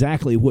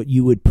exactly what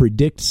you would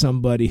predict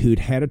somebody who'd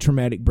had a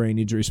traumatic brain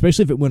injury,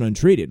 especially if it went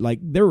untreated. Like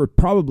there were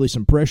probably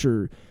some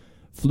pressure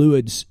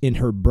fluids in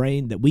her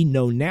brain that we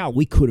know now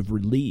we could have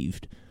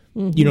relieved.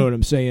 Mm-hmm. You know what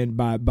I'm saying?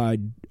 By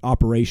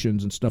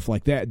operations and stuff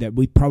like that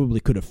we probably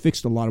could have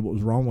fixed a lot of what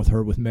was wrong with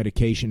her with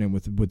medication and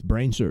with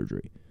brain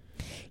surgery.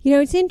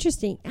 It's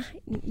interesting.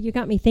 You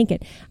got me thinking.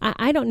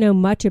 I don't know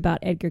much about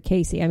Edgar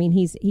Cayce. I mean,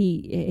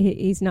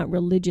 he's not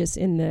religious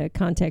in the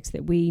context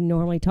that we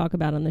normally talk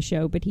about on the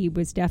show, but he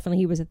was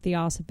a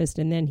theosophist,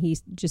 and then he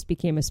just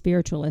became a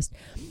spiritualist.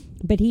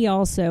 But he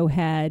also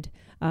had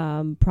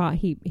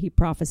he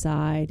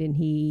prophesied, and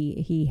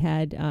he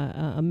had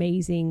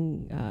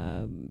amazing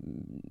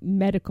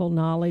medical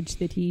knowledge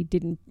that he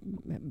didn't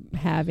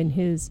have in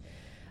his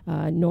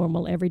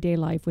normal everyday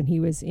life when he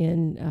was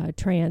in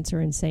trance or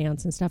in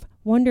seance and stuff.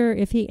 Wonder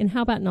if and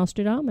how about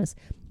Nostradamus?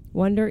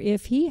 Wonder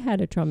if he had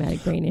a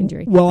traumatic brain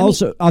injury. Well,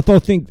 I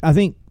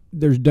think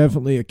there's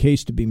definitely a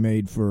case to be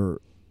made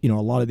for a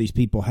lot of these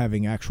people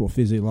having actual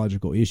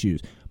physiological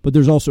issues, but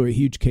there's also a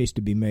huge case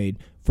to be made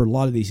for a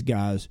lot of these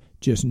guys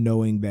just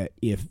knowing that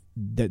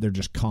they're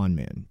just con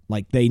men.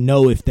 Like they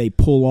know if they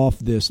pull off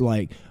this,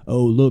 like,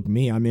 oh look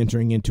me, I'm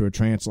entering into a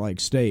trance-like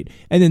state,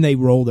 and then they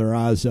roll their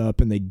eyes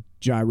up and they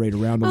gyrate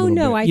around a little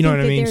bit. I think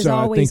that there's So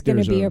always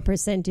going to be a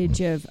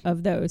percentage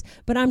of those.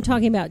 But I'm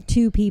talking about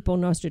two people,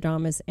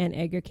 Nostradamus and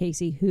Edgar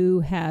Cayce, who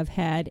have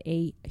had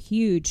a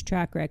huge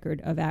track record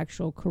of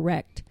actual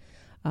correct,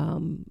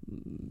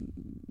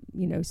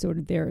 sort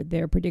of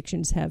their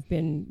predictions have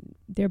been,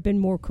 there have been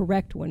more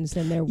correct ones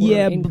than there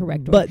were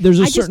incorrect ones. But there's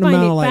a certain amount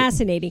of I just find it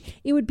fascinating.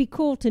 It would be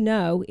cool to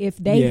know if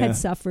they had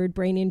suffered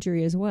brain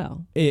injury as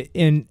well.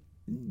 And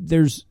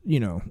there's,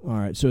 all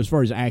right, so as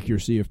far as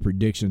accuracy of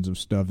predictions of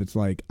stuff, it's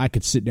like I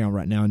could sit down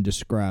right now and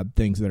describe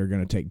things that are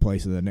going to take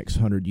place in the next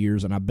 100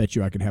 years, and I bet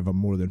you I could have a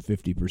more than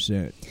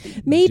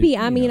 50%. Maybe,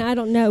 I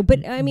don't know.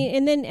 But,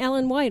 and then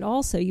Ellen White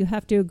also, you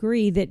have to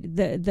agree that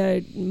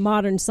the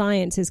modern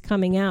science is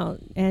coming out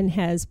and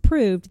has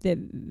proved that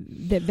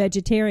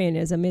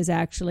vegetarianism is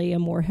actually a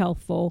more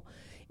healthful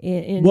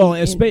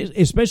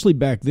Especially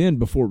back then,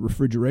 before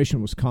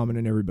refrigeration was common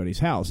in everybody's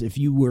house, if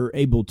you were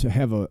able to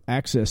have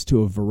access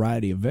to a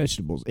variety of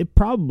vegetables, it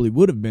probably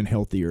would have been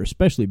healthier,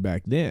 especially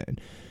back then,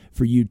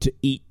 for you to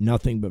eat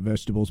nothing but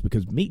vegetables,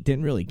 because meat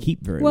didn't really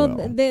keep very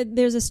well.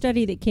 There's a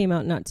study that came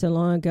out not so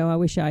long ago. I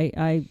wish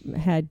I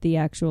had the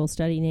actual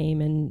study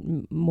name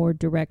and more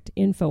direct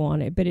info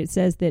on it, but it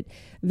says that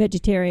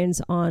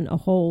vegetarians on a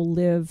whole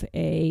live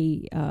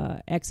a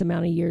X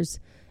amount of years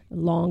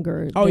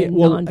longer than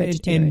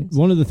non-vegetarians. And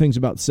one of the things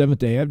about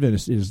Seventh-day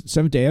Adventists is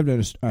Seventh-day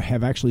Adventists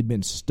have actually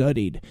been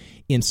studied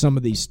in some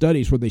of these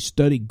studies where they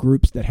study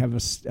groups that have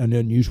an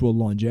unusual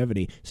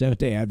longevity.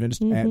 Seventh-day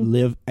Adventists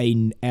live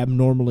an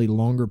abnormally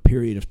longer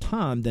period of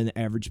time than the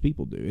average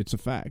people do. It's a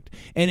fact.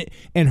 And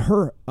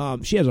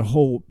she has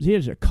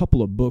a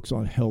couple of books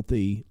on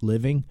healthy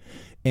living,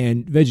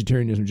 and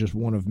vegetarianism is just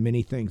one of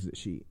many things that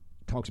she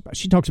talks about.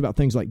 She talks about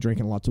things like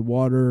drinking lots of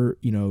water,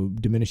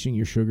 diminishing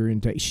your sugar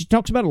intake. She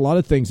talks about a lot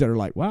of things that are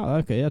like, wow,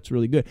 okay, that's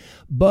really good.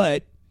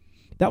 But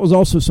that was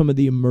also some of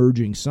the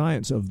emerging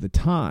science of the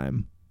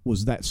time,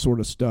 was that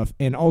sort of stuff.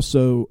 And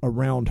also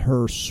around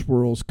her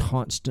swirls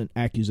constant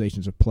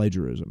accusations of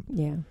plagiarism.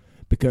 Yeah.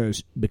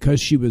 Because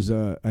she was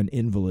an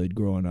invalid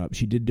growing up,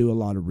 she did do a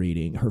lot of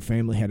reading. Her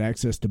family had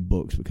access to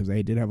books because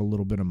they did have a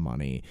little bit of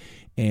money.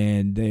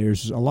 And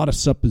there's a lot of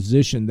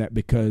supposition that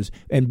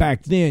and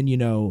back then,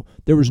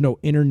 there was no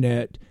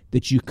internet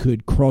that you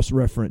could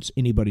cross-reference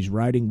anybody's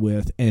writing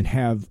with and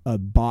have a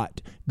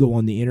bot go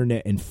on the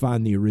internet and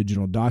find the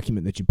original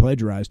document that you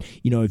plagiarized.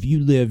 If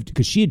you lived,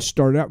 because she had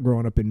started out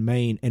growing up in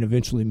Maine and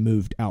eventually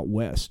moved out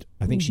west.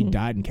 I think she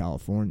died in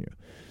California.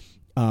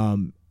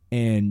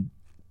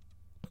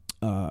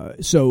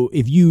 So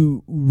if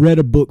you read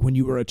a book when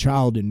you were a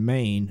child in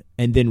Maine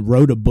and then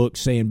wrote a book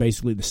saying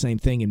basically the same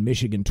thing in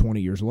Michigan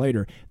 20 years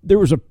later, there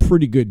was a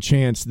pretty good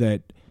chance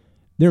that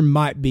there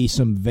might be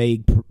some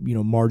vague,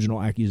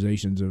 marginal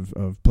accusations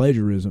of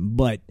plagiarism,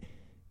 but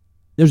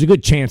there's a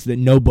good chance that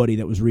nobody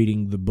that was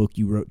reading the book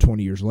you wrote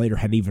 20 years later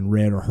had even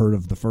read or heard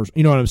of the first.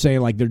 You know what I'm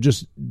saying? Like, there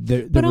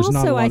was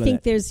not a lot of I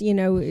think that. there's,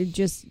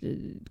 just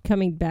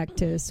coming back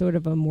to sort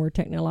of a more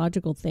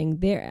technological thing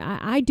there.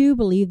 I do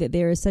believe that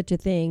there is such a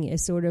thing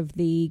as sort of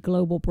the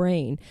global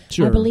brain.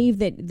 Sure. I believe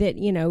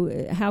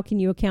that how can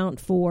you account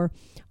for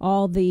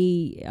all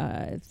the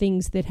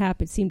things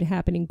that seem to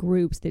happen in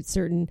groups, that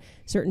certain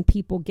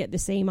people get the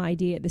same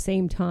idea at the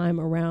same time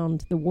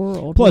around the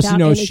world. Plus,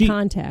 without any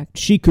contact.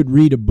 She could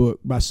read a book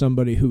by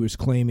somebody who was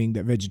claiming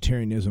that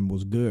vegetarianism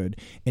was good,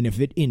 and if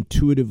it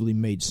intuitively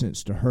made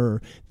sense to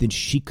her, then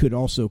she could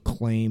also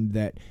claim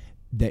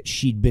that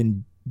she'd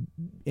been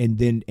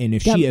and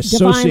if she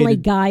associated divinely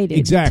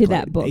guided to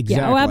that book.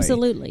 Exactly. Yeah. Oh,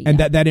 absolutely. And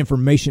yeah. that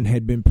information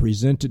had been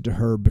presented to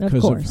her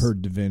because of her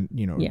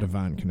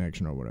divine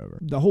connection or whatever.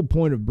 The whole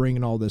point of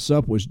bringing all this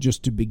up was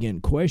just to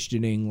begin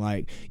questioning,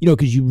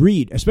 because you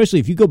read, especially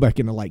if you go back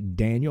into like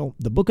Daniel,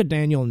 the book of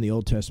Daniel in the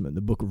Old Testament,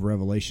 the book of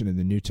Revelation in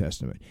the New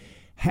Testament,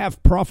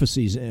 have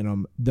prophecies in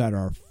them that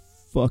are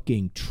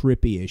fucking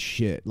trippy as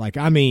shit.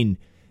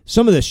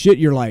 Some of the shit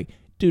you're like,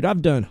 dude,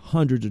 I've done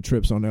hundreds of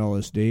trips on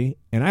LSD,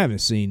 and I haven't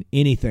seen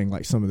anything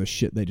like some of the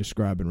shit they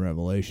describe in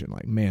Revelation.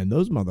 Like, man,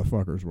 those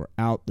motherfuckers were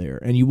out there.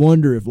 And you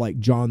wonder if, like,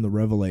 John the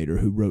Revelator,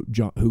 who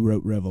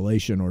wrote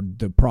Revelation, or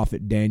the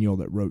prophet Daniel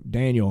that wrote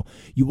Daniel,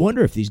 you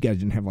wonder if these guys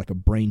didn't have, like, a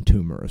brain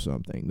tumor or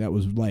something that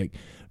was, like,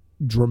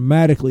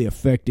 dramatically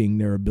affecting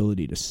their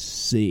ability to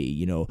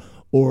see,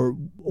 or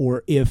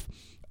if...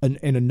 And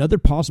another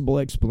possible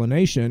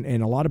explanation,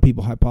 and a lot of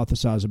people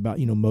hypothesize about,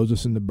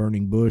 Moses in the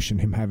burning bush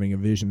and him having a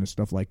vision and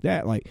stuff like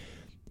that. Like,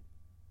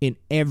 in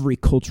every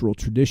cultural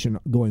tradition,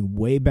 going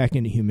way back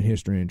into human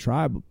history and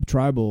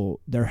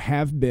tribal, there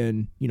have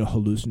been,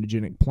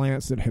 hallucinogenic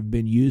plants that have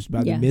been used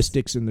by the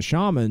mystics and the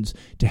shamans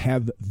to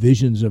have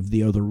visions of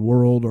the other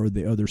world or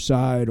the other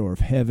side, or of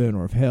heaven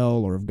or of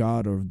hell or of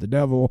God or of the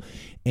devil.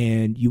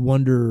 And you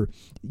wonder,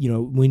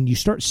 when you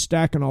start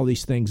stacking all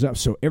these things up,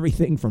 so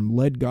everything from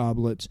lead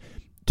goblets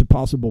to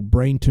possible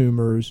brain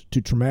tumors to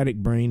traumatic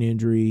brain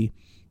injury,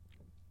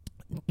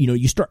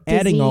 you start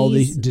adding all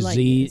these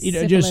disease,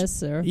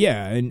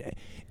 and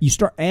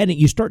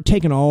you start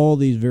taking all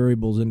these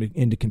variables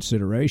into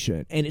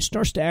consideration, and it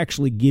starts to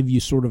actually give you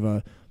sort of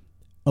a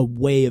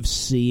way of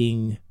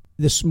seeing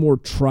this more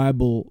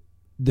tribal,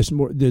 this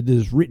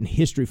written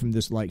history from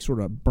this like sort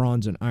of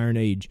Bronze and Iron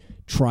Age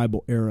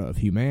tribal era of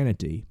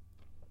humanity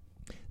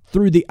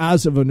through the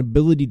eyes of an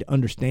ability to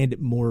understand it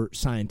more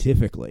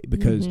scientifically,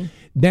 because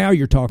now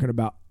you're talking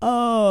about,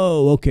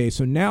 so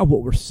now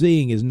what we're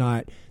seeing is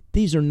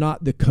these are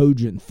not the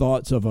cogent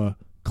thoughts of a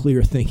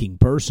clear thinking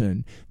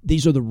person.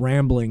 These are the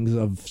ramblings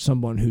of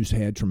someone who's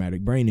had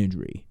traumatic brain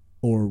injury,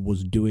 or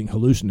was doing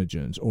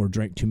hallucinogens, or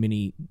drank too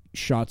many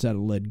shots out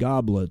of lead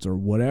goblets, or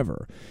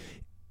whatever,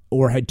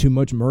 or had too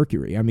much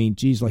mercury. I mean,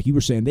 geez, like you were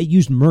saying, they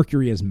used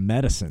mercury as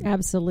medicine.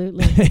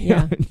 Absolutely.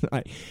 Yeah.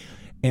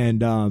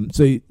 And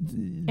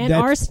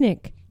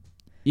arsenic.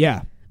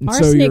 Yeah. And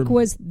arsenic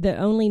was the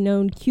only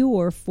known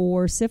cure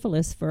for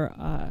syphilis for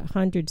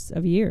hundreds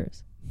of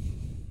years.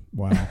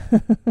 Wow.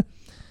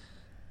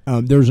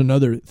 There's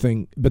another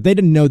thing, but they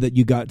didn't know that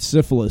you got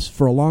syphilis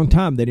for a long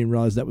time. They didn't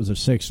realize that was a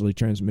sexually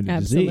transmitted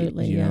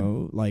Absolutely, disease. You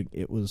know, like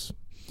it was.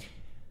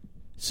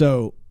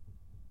 So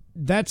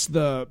that's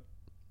the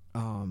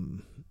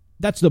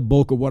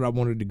bulk of what I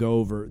wanted to go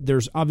over.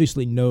 There's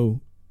obviously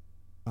no,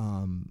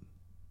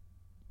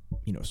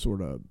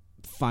 sort of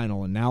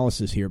final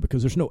analysis here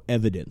because there's no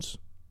evidence.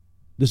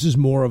 This is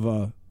more of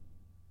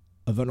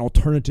an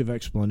alternative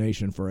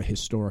explanation for a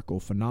historical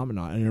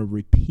phenomenon and a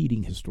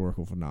repeating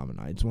historical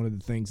phenomenon. It's one of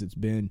the things that's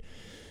been,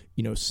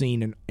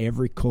 seen in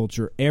every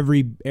culture,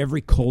 every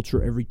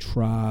culture, every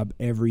tribe,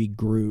 every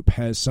group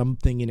has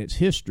something in its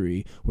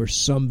history where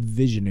some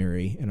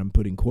visionary, and I'm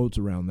putting quotes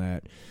around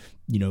that,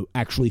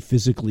 actually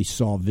physically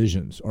saw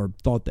visions or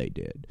thought they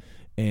did.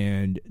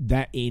 And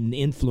that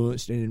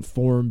influenced and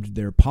informed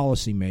their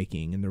policy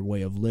making and their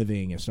way of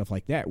living and stuff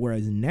like that.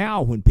 Whereas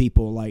now when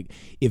people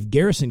if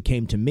Garrison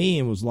came to me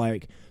and was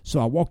like,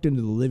 so I walked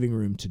into the living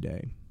room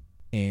today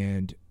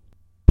and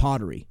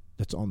pottery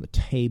that's on the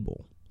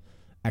table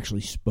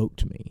actually spoke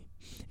to me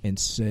and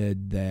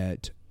said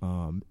that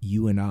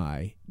you and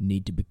I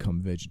need to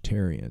become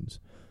vegetarians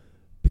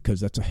because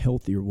that's a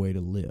healthier way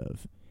to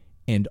live.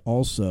 And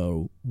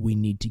also we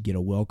need to get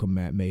a welcome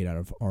mat made out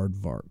of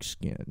aardvark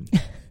skin.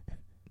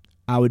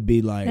 I would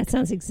be like... That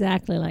sounds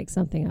exactly like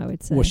something I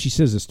would say. Well, she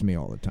says this to me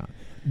all the time.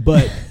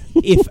 But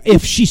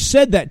if she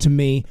said that to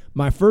me,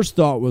 my first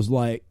thought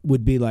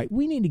would be like,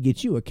 we need to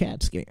get you a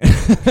CAT scan.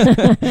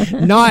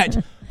 Not,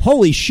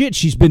 holy shit,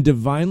 she's been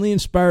divinely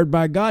inspired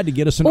by God to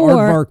get us an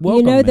aardvark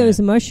welcome mat. Those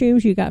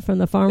mushrooms you got from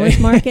the farmer's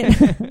market?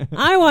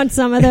 I want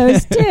some of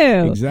those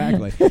too.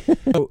 Exactly.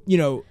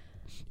 So,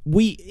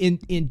 we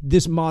in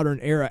this modern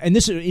era, and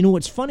this is,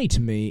 what's funny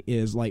to me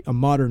is like a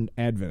modern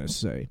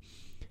Adventist say,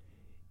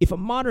 if a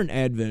modern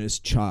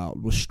Adventist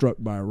child was struck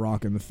by a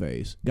rock in the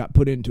face, got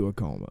put into a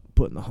coma,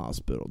 put in the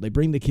hospital, they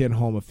bring the kid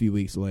home a few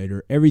weeks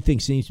later, everything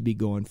seems to be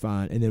going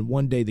fine, and then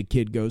one day the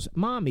kid goes,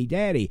 Mommy,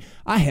 Daddy,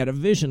 I had a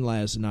vision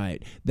last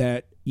night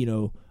that,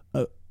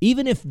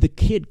 even if the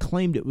kid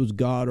claimed it was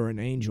God or an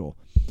angel,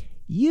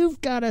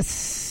 you've got a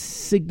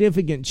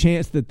significant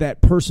chance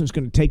that person's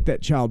going to take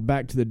that child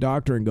back to the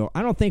doctor and go,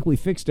 I don't think we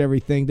fixed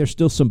everything. There's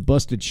still some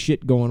busted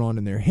shit going on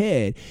in their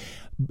head.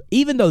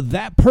 Even though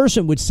that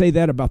person would say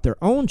that about their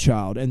own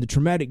child and the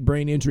traumatic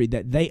brain injury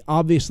that they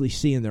obviously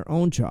see in their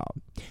own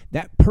child,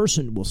 that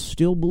person will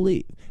still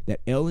believe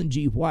that Ellen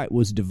G. White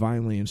was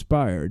divinely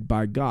inspired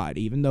by God,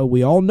 even though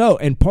we all know.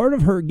 And part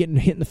of her getting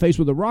hit in the face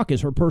with a rock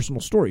is her personal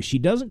story. She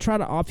doesn't try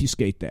to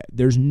obfuscate that.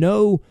 There's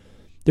no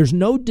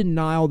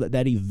denial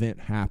that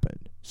event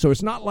happened. So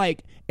it's not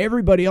like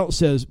everybody else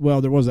says,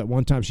 well, there was that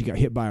one time she got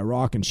hit by a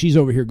rock and she's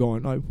over here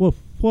going, well,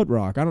 what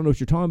rock? I don't know what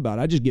you're talking about.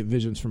 I just get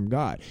visions from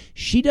God.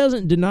 She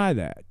doesn't deny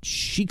that.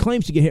 She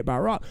claims to get hit by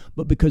a rock,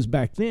 but because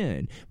back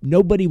then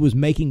nobody was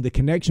making the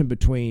connection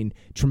between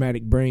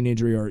traumatic brain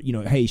injury or,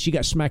 hey, she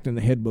got smacked in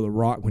the head with a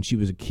rock when she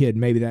was a kid.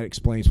 Maybe that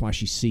explains why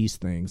she sees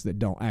things that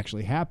don't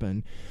actually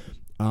happen.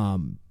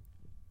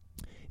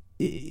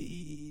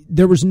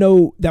 That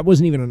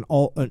wasn't even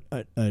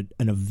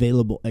an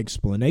available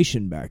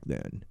explanation back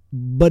then,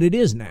 but it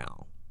is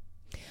now.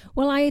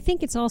 Well, I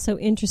think it's also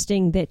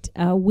interesting that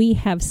we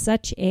have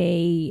such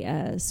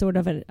a sort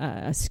of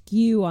a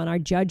skew on our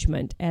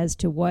judgment as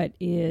to what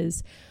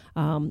is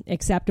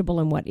acceptable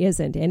and what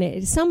isn't.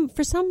 And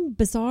for some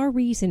bizarre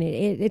reason,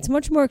 it's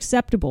much more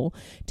acceptable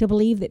to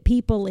believe that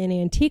people in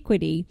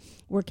antiquity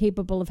were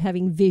capable of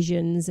having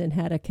visions and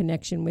had a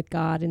connection with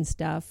God and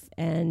stuff,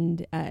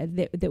 and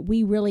that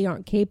we really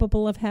aren't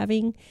capable of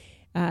having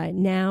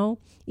now.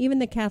 Even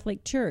the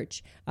Catholic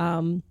Church,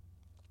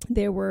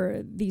 there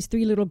were these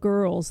 3 little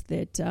girls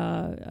that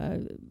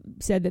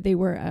said that they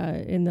were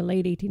in the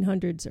late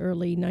 1800s,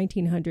 early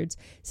 1900s,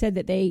 said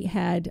that they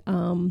had...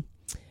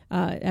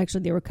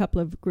 actually, there were a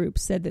couple of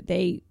groups said that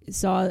they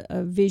saw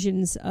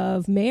visions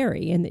of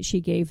Mary and that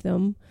she gave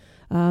them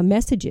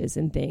messages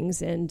and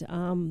things. And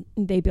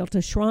they built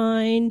a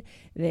shrine.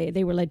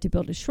 They were led to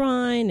build a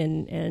shrine,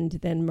 and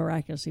then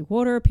miraculously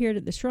water appeared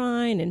at the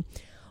shrine and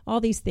all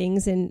these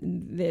things.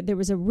 And there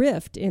was a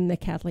rift in the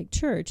Catholic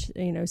Church.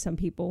 Some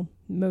people,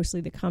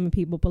 mostly the common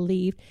people,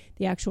 believe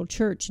the actual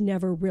church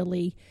never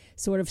really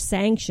sort of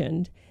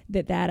sanctioned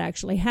that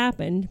actually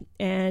happened,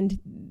 and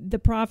the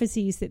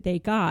prophecies that they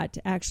got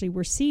actually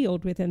were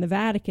sealed within the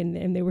Vatican,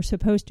 and they were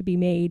supposed to be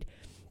made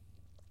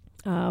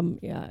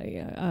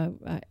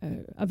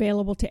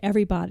available to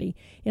everybody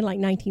in like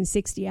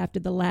 1960 after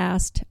the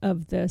last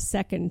of the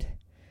second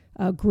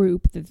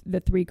group,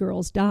 the 3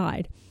 girls,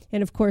 died.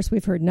 And of course,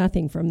 we've heard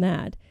nothing from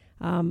that.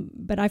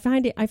 But I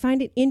find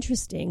it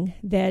interesting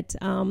that,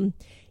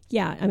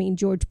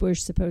 George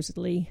Bush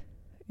supposedly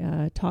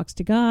talks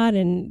to God,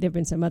 and there have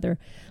been some other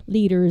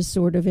leaders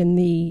sort of in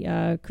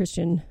the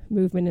Christian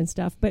movement and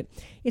stuff, but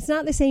it's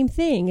not the same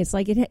thing. It's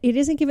like it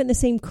isn't given the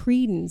same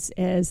credence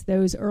as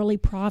those early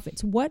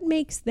prophets. What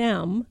makes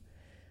them,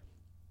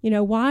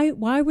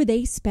 why were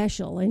they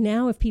special? And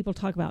now if people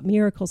talk about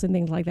miracles and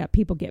things like that,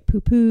 people get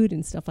poo-pooed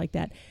and stuff like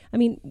that. I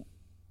mean,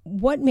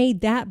 what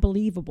made that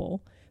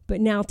believable But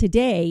now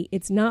today,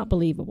 it's not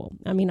believable.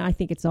 I mean, I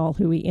think it's all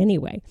hooey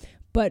anyway.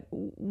 But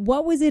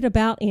what was it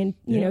about in,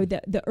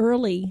 the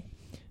early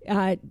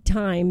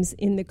times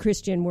in the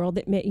Christian world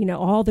that made,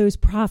 all those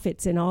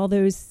prophets and all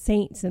those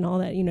saints and all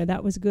that,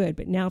 that was good.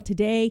 But now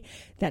today,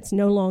 that's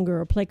no longer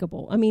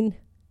applicable. I mean,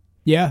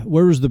 yeah,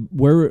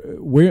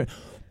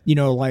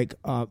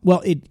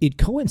 it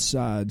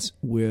coincides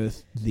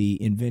with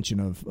the invention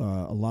of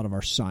a lot of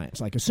our science.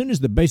 Like as soon as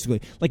we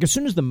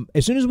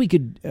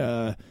could.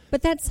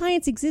 But that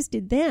science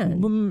existed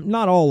then.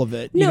 Not all of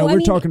it. No,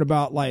 we're talking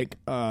about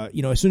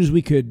as soon as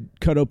we could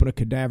cut open a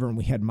cadaver and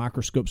we had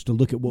microscopes to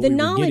look at what the we were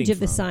knowledge getting of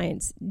the from.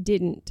 science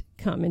didn't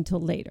come until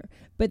later,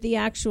 but the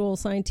actual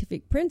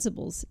scientific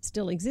principles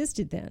still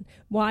existed then.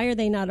 Why are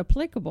they not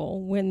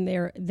applicable when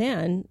they're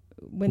then?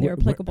 When they're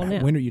applicable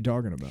now. When are you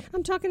talking about?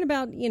 I'm talking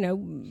about,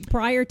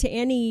 prior to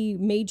any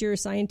major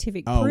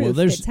scientific proof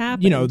that's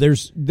happening.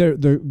 There's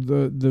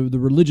the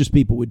religious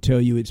people would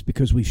tell you it's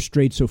because we've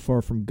strayed so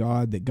far from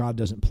God that God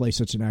doesn't play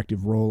such an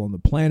active role on the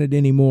planet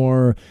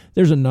anymore.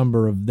 There's a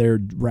number of their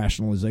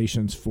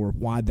rationalizations for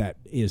why that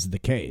is the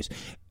case.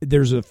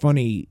 There's a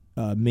funny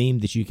meme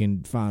that you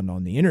can find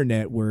on the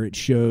internet where it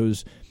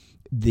shows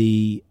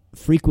the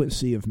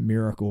frequency of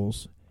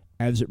miracles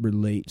as it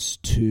relates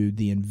to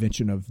the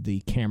invention of the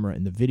camera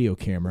and the video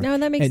camera. No,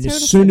 that makes and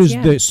total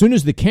sense. As soon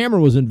as the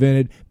camera was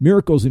invented,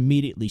 miracles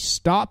immediately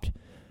stopped.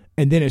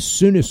 And then as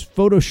soon as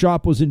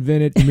Photoshop was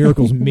invented,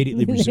 miracles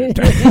immediately resumed.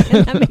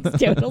 That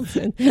makes total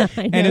sense. I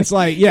know. And it's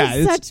like,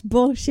 it's such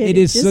bullshit. It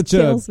is just such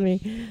kills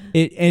me.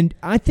 And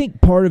I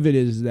think part of it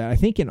is that I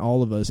think in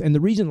all of us, and the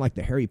reason like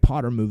the Harry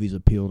Potter movies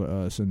appeal to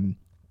us, and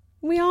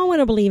we all want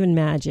to believe in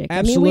magic.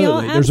 Absolutely. I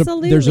mean, we all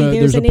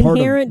there's an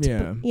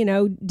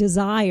inherent,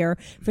 desire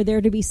for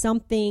there to be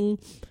something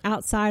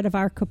outside of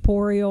our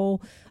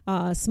corporeal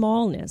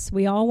smallness.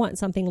 We all want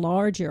something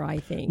larger, I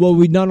think. Well,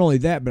 we not only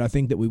that, but I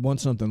think that we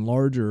want something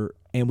larger,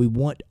 and we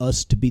want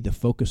us to be the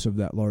focus of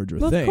that larger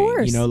thing. Of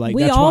course,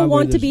 we that's all why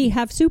want to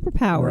have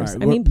superpowers.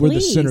 Right. I mean, we're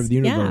please, the center of the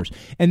universe,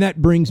 and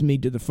that brings me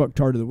to the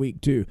fucktard of the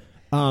week too.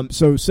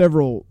 So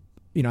several.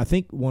 I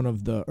think one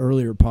of the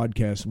earlier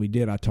podcasts we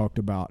did, I talked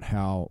about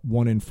how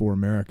 1 in 4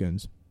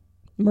 Americans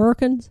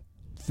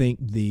think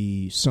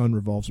the sun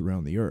revolves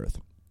around the earth.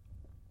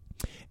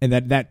 And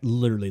that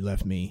literally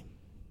left me,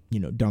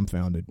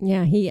 dumbfounded.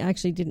 Yeah, he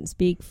actually didn't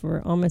speak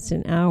for almost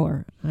an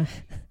hour.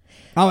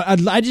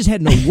 I just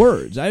had no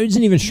words. I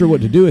wasn't even sure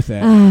what to do with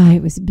that.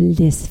 It was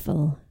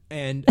blissful.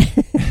 And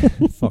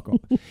fuck off.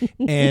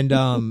 And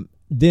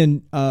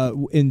then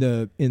in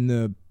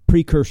the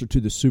precursor to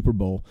the Super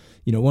Bowl,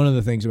 one of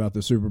the things about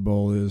the Super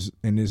Bowl is,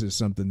 and this is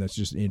something that's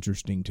just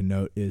interesting to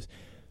note, is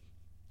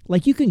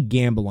like you can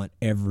gamble on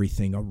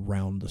everything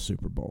around the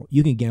Super Bowl.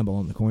 You can gamble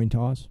on the coin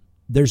toss.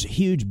 There's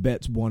huge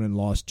bets won and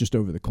lost just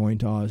over the coin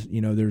toss.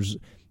 There's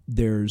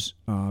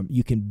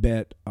you can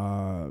bet.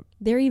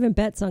 There are even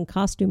bets on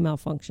costume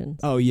malfunctions.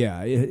 Oh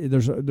yeah,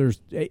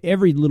 there's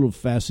every little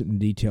facet and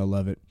detail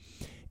of it.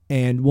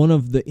 And one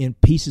of the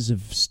pieces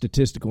of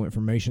statistical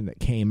information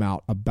that came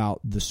out about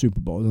the Super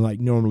Bowl,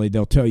 like normally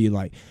they'll tell you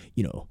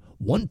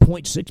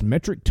 1.6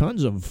 metric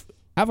tons of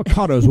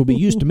avocados will be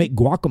used to make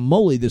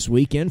guacamole this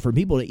weekend for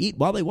people to eat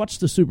while they watch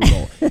the Super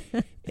Bowl.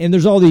 And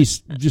there's all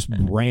these just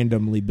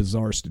randomly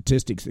bizarre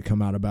statistics that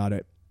come out about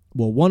it.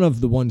 Well, one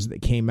of the ones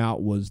that came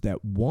out was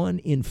that 1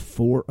 in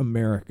 4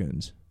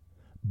 Americans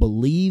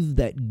believe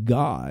that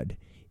God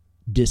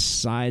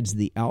decides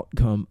the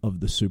outcome of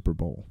the Super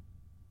Bowl.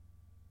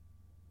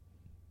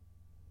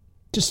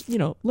 Just,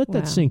 let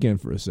that sink in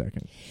for a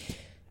second.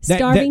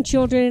 Starving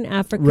children in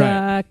Africa,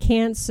 right.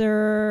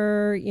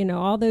 Cancer,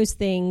 all those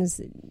things,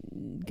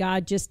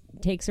 God just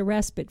takes a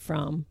respite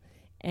from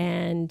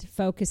and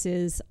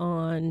focuses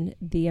on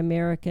the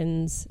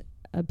Americans'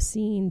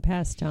 obscene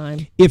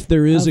pastime. If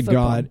there is a football.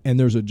 God and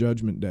there's a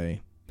judgment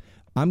day,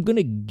 I'm going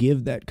to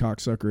give that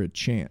cocksucker a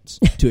chance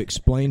to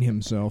explain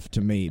himself to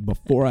me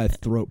before I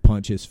throat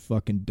punch his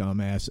fucking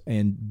dumbass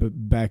and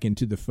back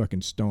into the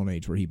fucking Stone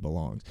Age where he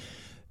belongs.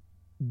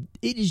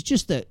 It is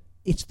just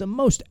it's the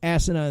most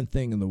asinine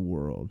thing in the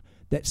world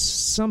that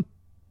some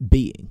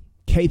being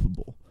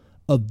capable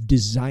of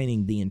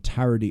designing the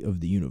entirety of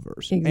the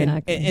universe.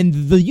 Exactly. And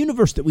the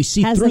universe that we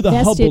see has through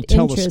the Hubble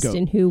telescope. Interest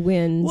in who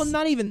wins. Well,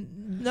 not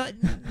even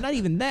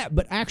that,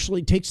 but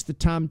actually takes the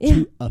time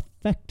to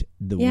affect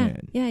the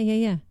win.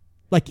 Yeah.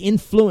 Like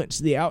influence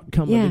the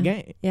outcome of the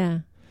game. Yeah.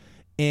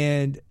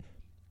 And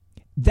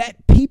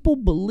that people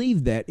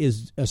believe that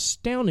is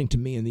astounding to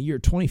me in the year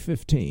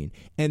 2015,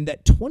 and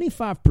that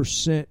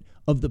 25%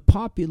 of the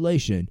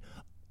population,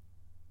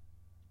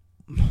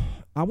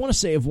 I want to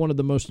say of one of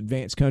the most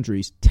advanced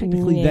countries,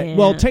 technically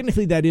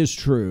that is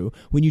true.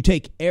 When you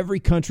take every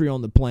country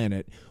on the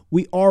planet,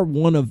 we are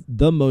one of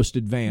the most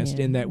advanced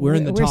in that we're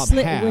in the top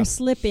half. We're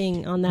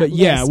slipping on that but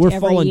list. Yeah, we're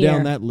falling year.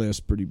 down that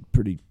list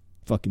pretty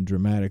fucking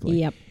dramatically.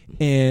 Yep.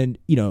 And,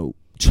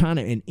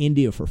 China and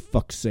India, for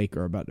fuck's sake,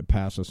 are about to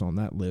pass us on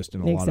that list in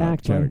a lot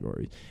of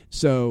categories.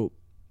 So,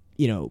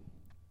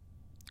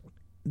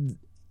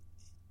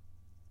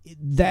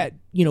 that,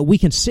 we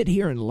can sit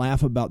here and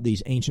laugh about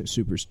these ancient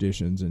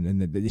superstitions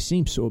and they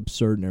seem so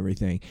absurd and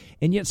everything,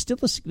 and yet still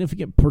a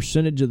significant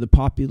percentage of the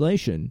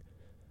population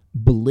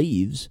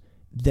believes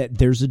that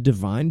there's a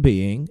divine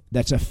being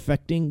that's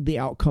affecting the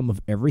outcome of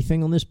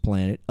everything on this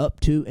planet, up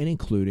to and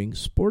including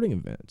sporting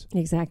events.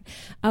 Exactly.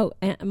 Oh,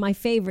 and my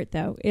favorite,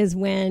 though, is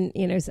when,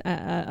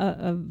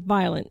 a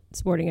violent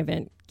sporting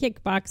event,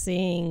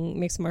 kickboxing,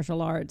 mixed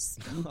martial arts,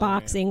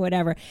 boxing,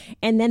 whatever,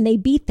 and then they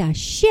beat the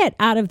shit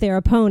out of their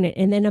opponent,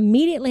 and then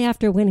immediately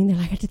after winning, they're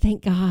like, I have to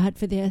thank God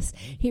for this.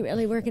 He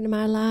really worked into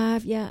my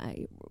life. Yeah,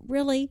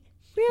 really?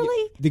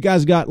 Really? The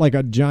guy's got like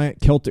a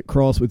giant Celtic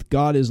cross with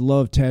God is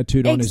love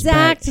tattooed on his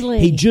back. Exactly.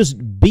 He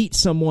just beat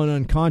someone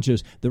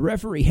unconscious. The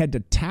referee had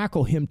to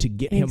tackle him to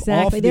get him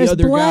off the There's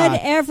other guy. blood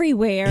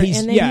everywhere,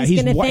 and then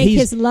he's going to thank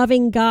his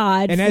loving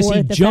God. And for as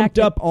he the jumped fact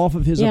up off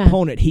of his Yeah.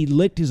 opponent, he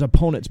licked his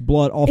opponent's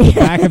blood off the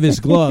back of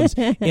his gloves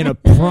in a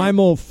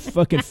primal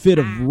fucking fit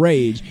of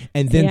rage,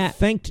 and then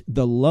thanked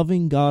the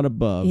loving God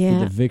above for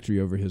the victory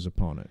over his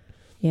opponent.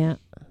 Yeah.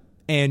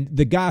 And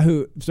the guy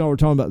so we're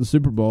talking about the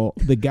Super Bowl,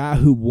 the guy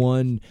who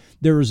won,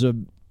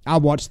 I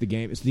watched the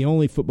game. It's the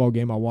only football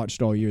game I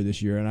watched all year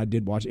this year, and I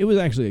did watch it. It was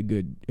actually a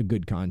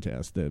good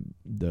contest. The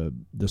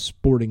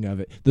sporting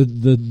of it.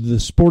 The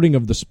sporting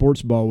of the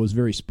sports ball was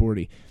very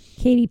sporty.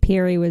 Katy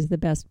Perry was the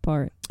best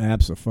part.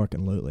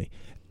 Absolutely.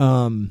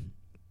 I'd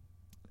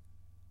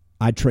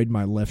trade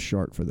my left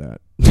shark for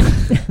that.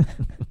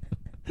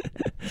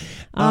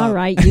 All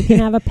right, you can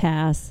have a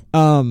pass.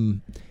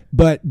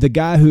 But the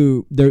guy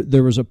who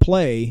there was a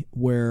play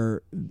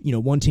where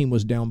one team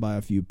was down by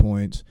a few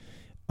points,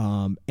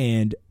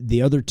 and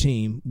the other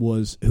team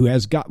who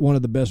has got one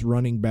of the best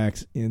running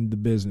backs in the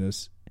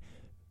business,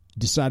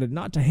 decided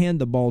not to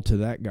hand the ball to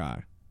that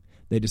guy.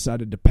 They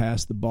decided to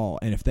pass the ball,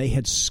 and if they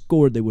had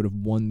scored, they would have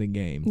won the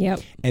game.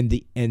 Yep. And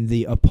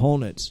the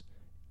opponents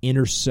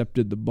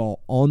intercepted the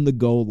ball on the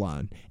goal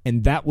line,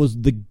 and that was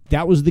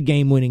the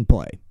game-winning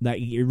play. That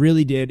it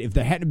really did. If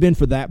they hadn't been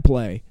for that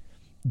play,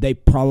 they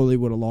probably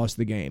would have lost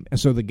the game. And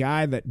so the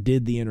guy that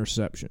did the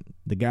interception,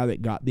 the guy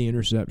that got the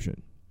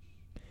interception,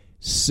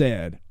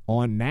 said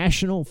on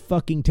national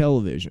fucking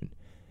television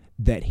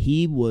that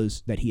he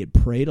had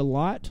prayed a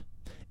lot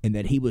and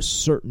that he was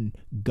certain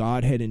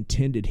God had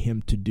intended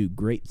him to do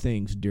great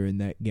things during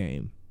that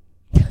game.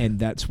 And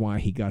that's why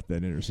he got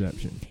that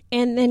interception.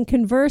 And then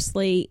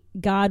conversely,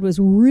 God was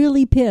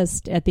really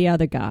pissed at the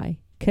other guy.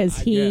 Because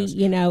he,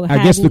 I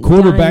guess the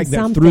quarterback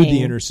that threw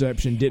the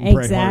interception didn't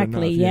pray hard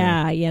enough. Exactly,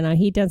 yeah.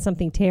 He'd done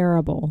something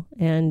terrible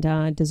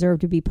and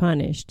deserved to be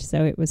punished,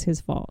 so it was his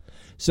fault.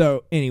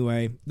 So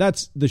anyway,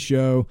 that's the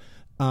show.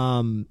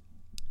 Coming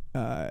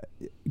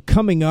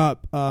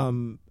up,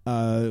 Paul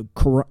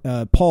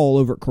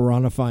over at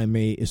Quranify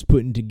Me is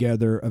putting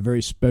together a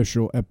very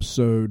special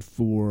episode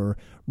for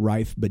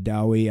Raif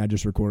Badawi. I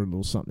just recorded a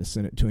little something to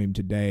send it to him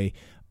today.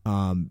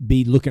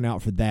 Be looking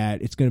out for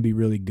that. It's going to be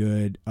really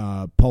good.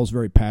 Paul's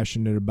very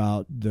passionate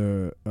about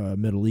the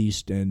Middle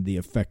East and the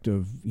effect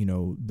of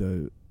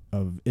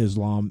of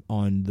Islam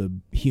on the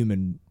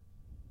human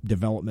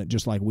development,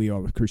 just like we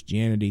are with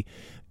Christianity.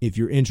 If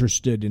you're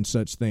interested in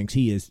such things,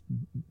 he is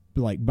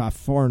like by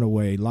far and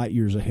away light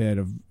years ahead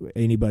of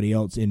anybody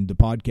else in the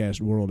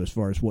podcast world as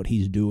far as what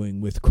he's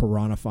doing with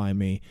Quranify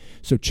Me.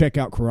 So check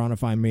out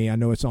Quranify Me. I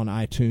know it's on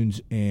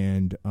iTunes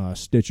and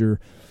Stitcher.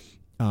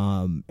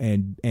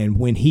 And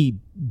when he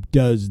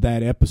does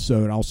that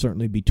episode, I'll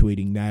certainly be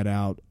tweeting that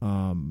out.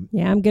 I'm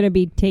going to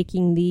be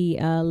taking the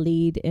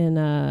lead in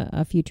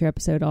a future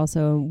episode,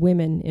 also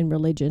women in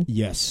religion.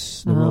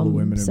 Yes, the role of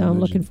women in religion. So I'm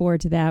looking forward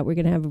to that. We're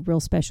going to have a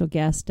real special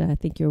guest. I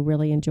think you'll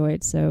really enjoy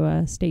it.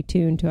 So stay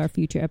tuned to our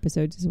future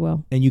episodes as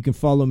well. And you can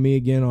follow me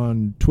again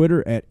on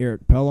Twitter at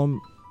Eric Pelham,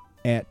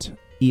 at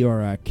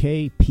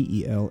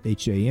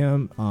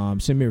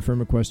ErikPelham. Send me a friend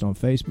request on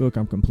Facebook.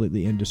 I'm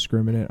completely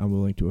indiscriminate. I'm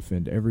willing to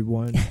offend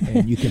everyone.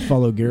 And you can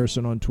follow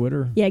Garrison on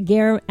Twitter. Yeah, at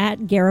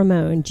Garrimone,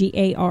 Garrimone.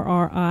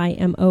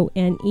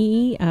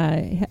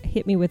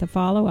 Hit me with a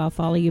follow. I'll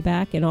follow you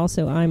back. And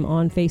also, I'm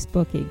on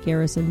Facebook at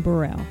Garrison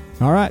Burrell.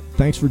 All right.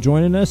 Thanks for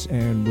joining us,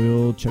 and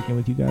we'll check in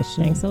with you guys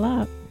soon. Thanks a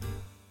lot.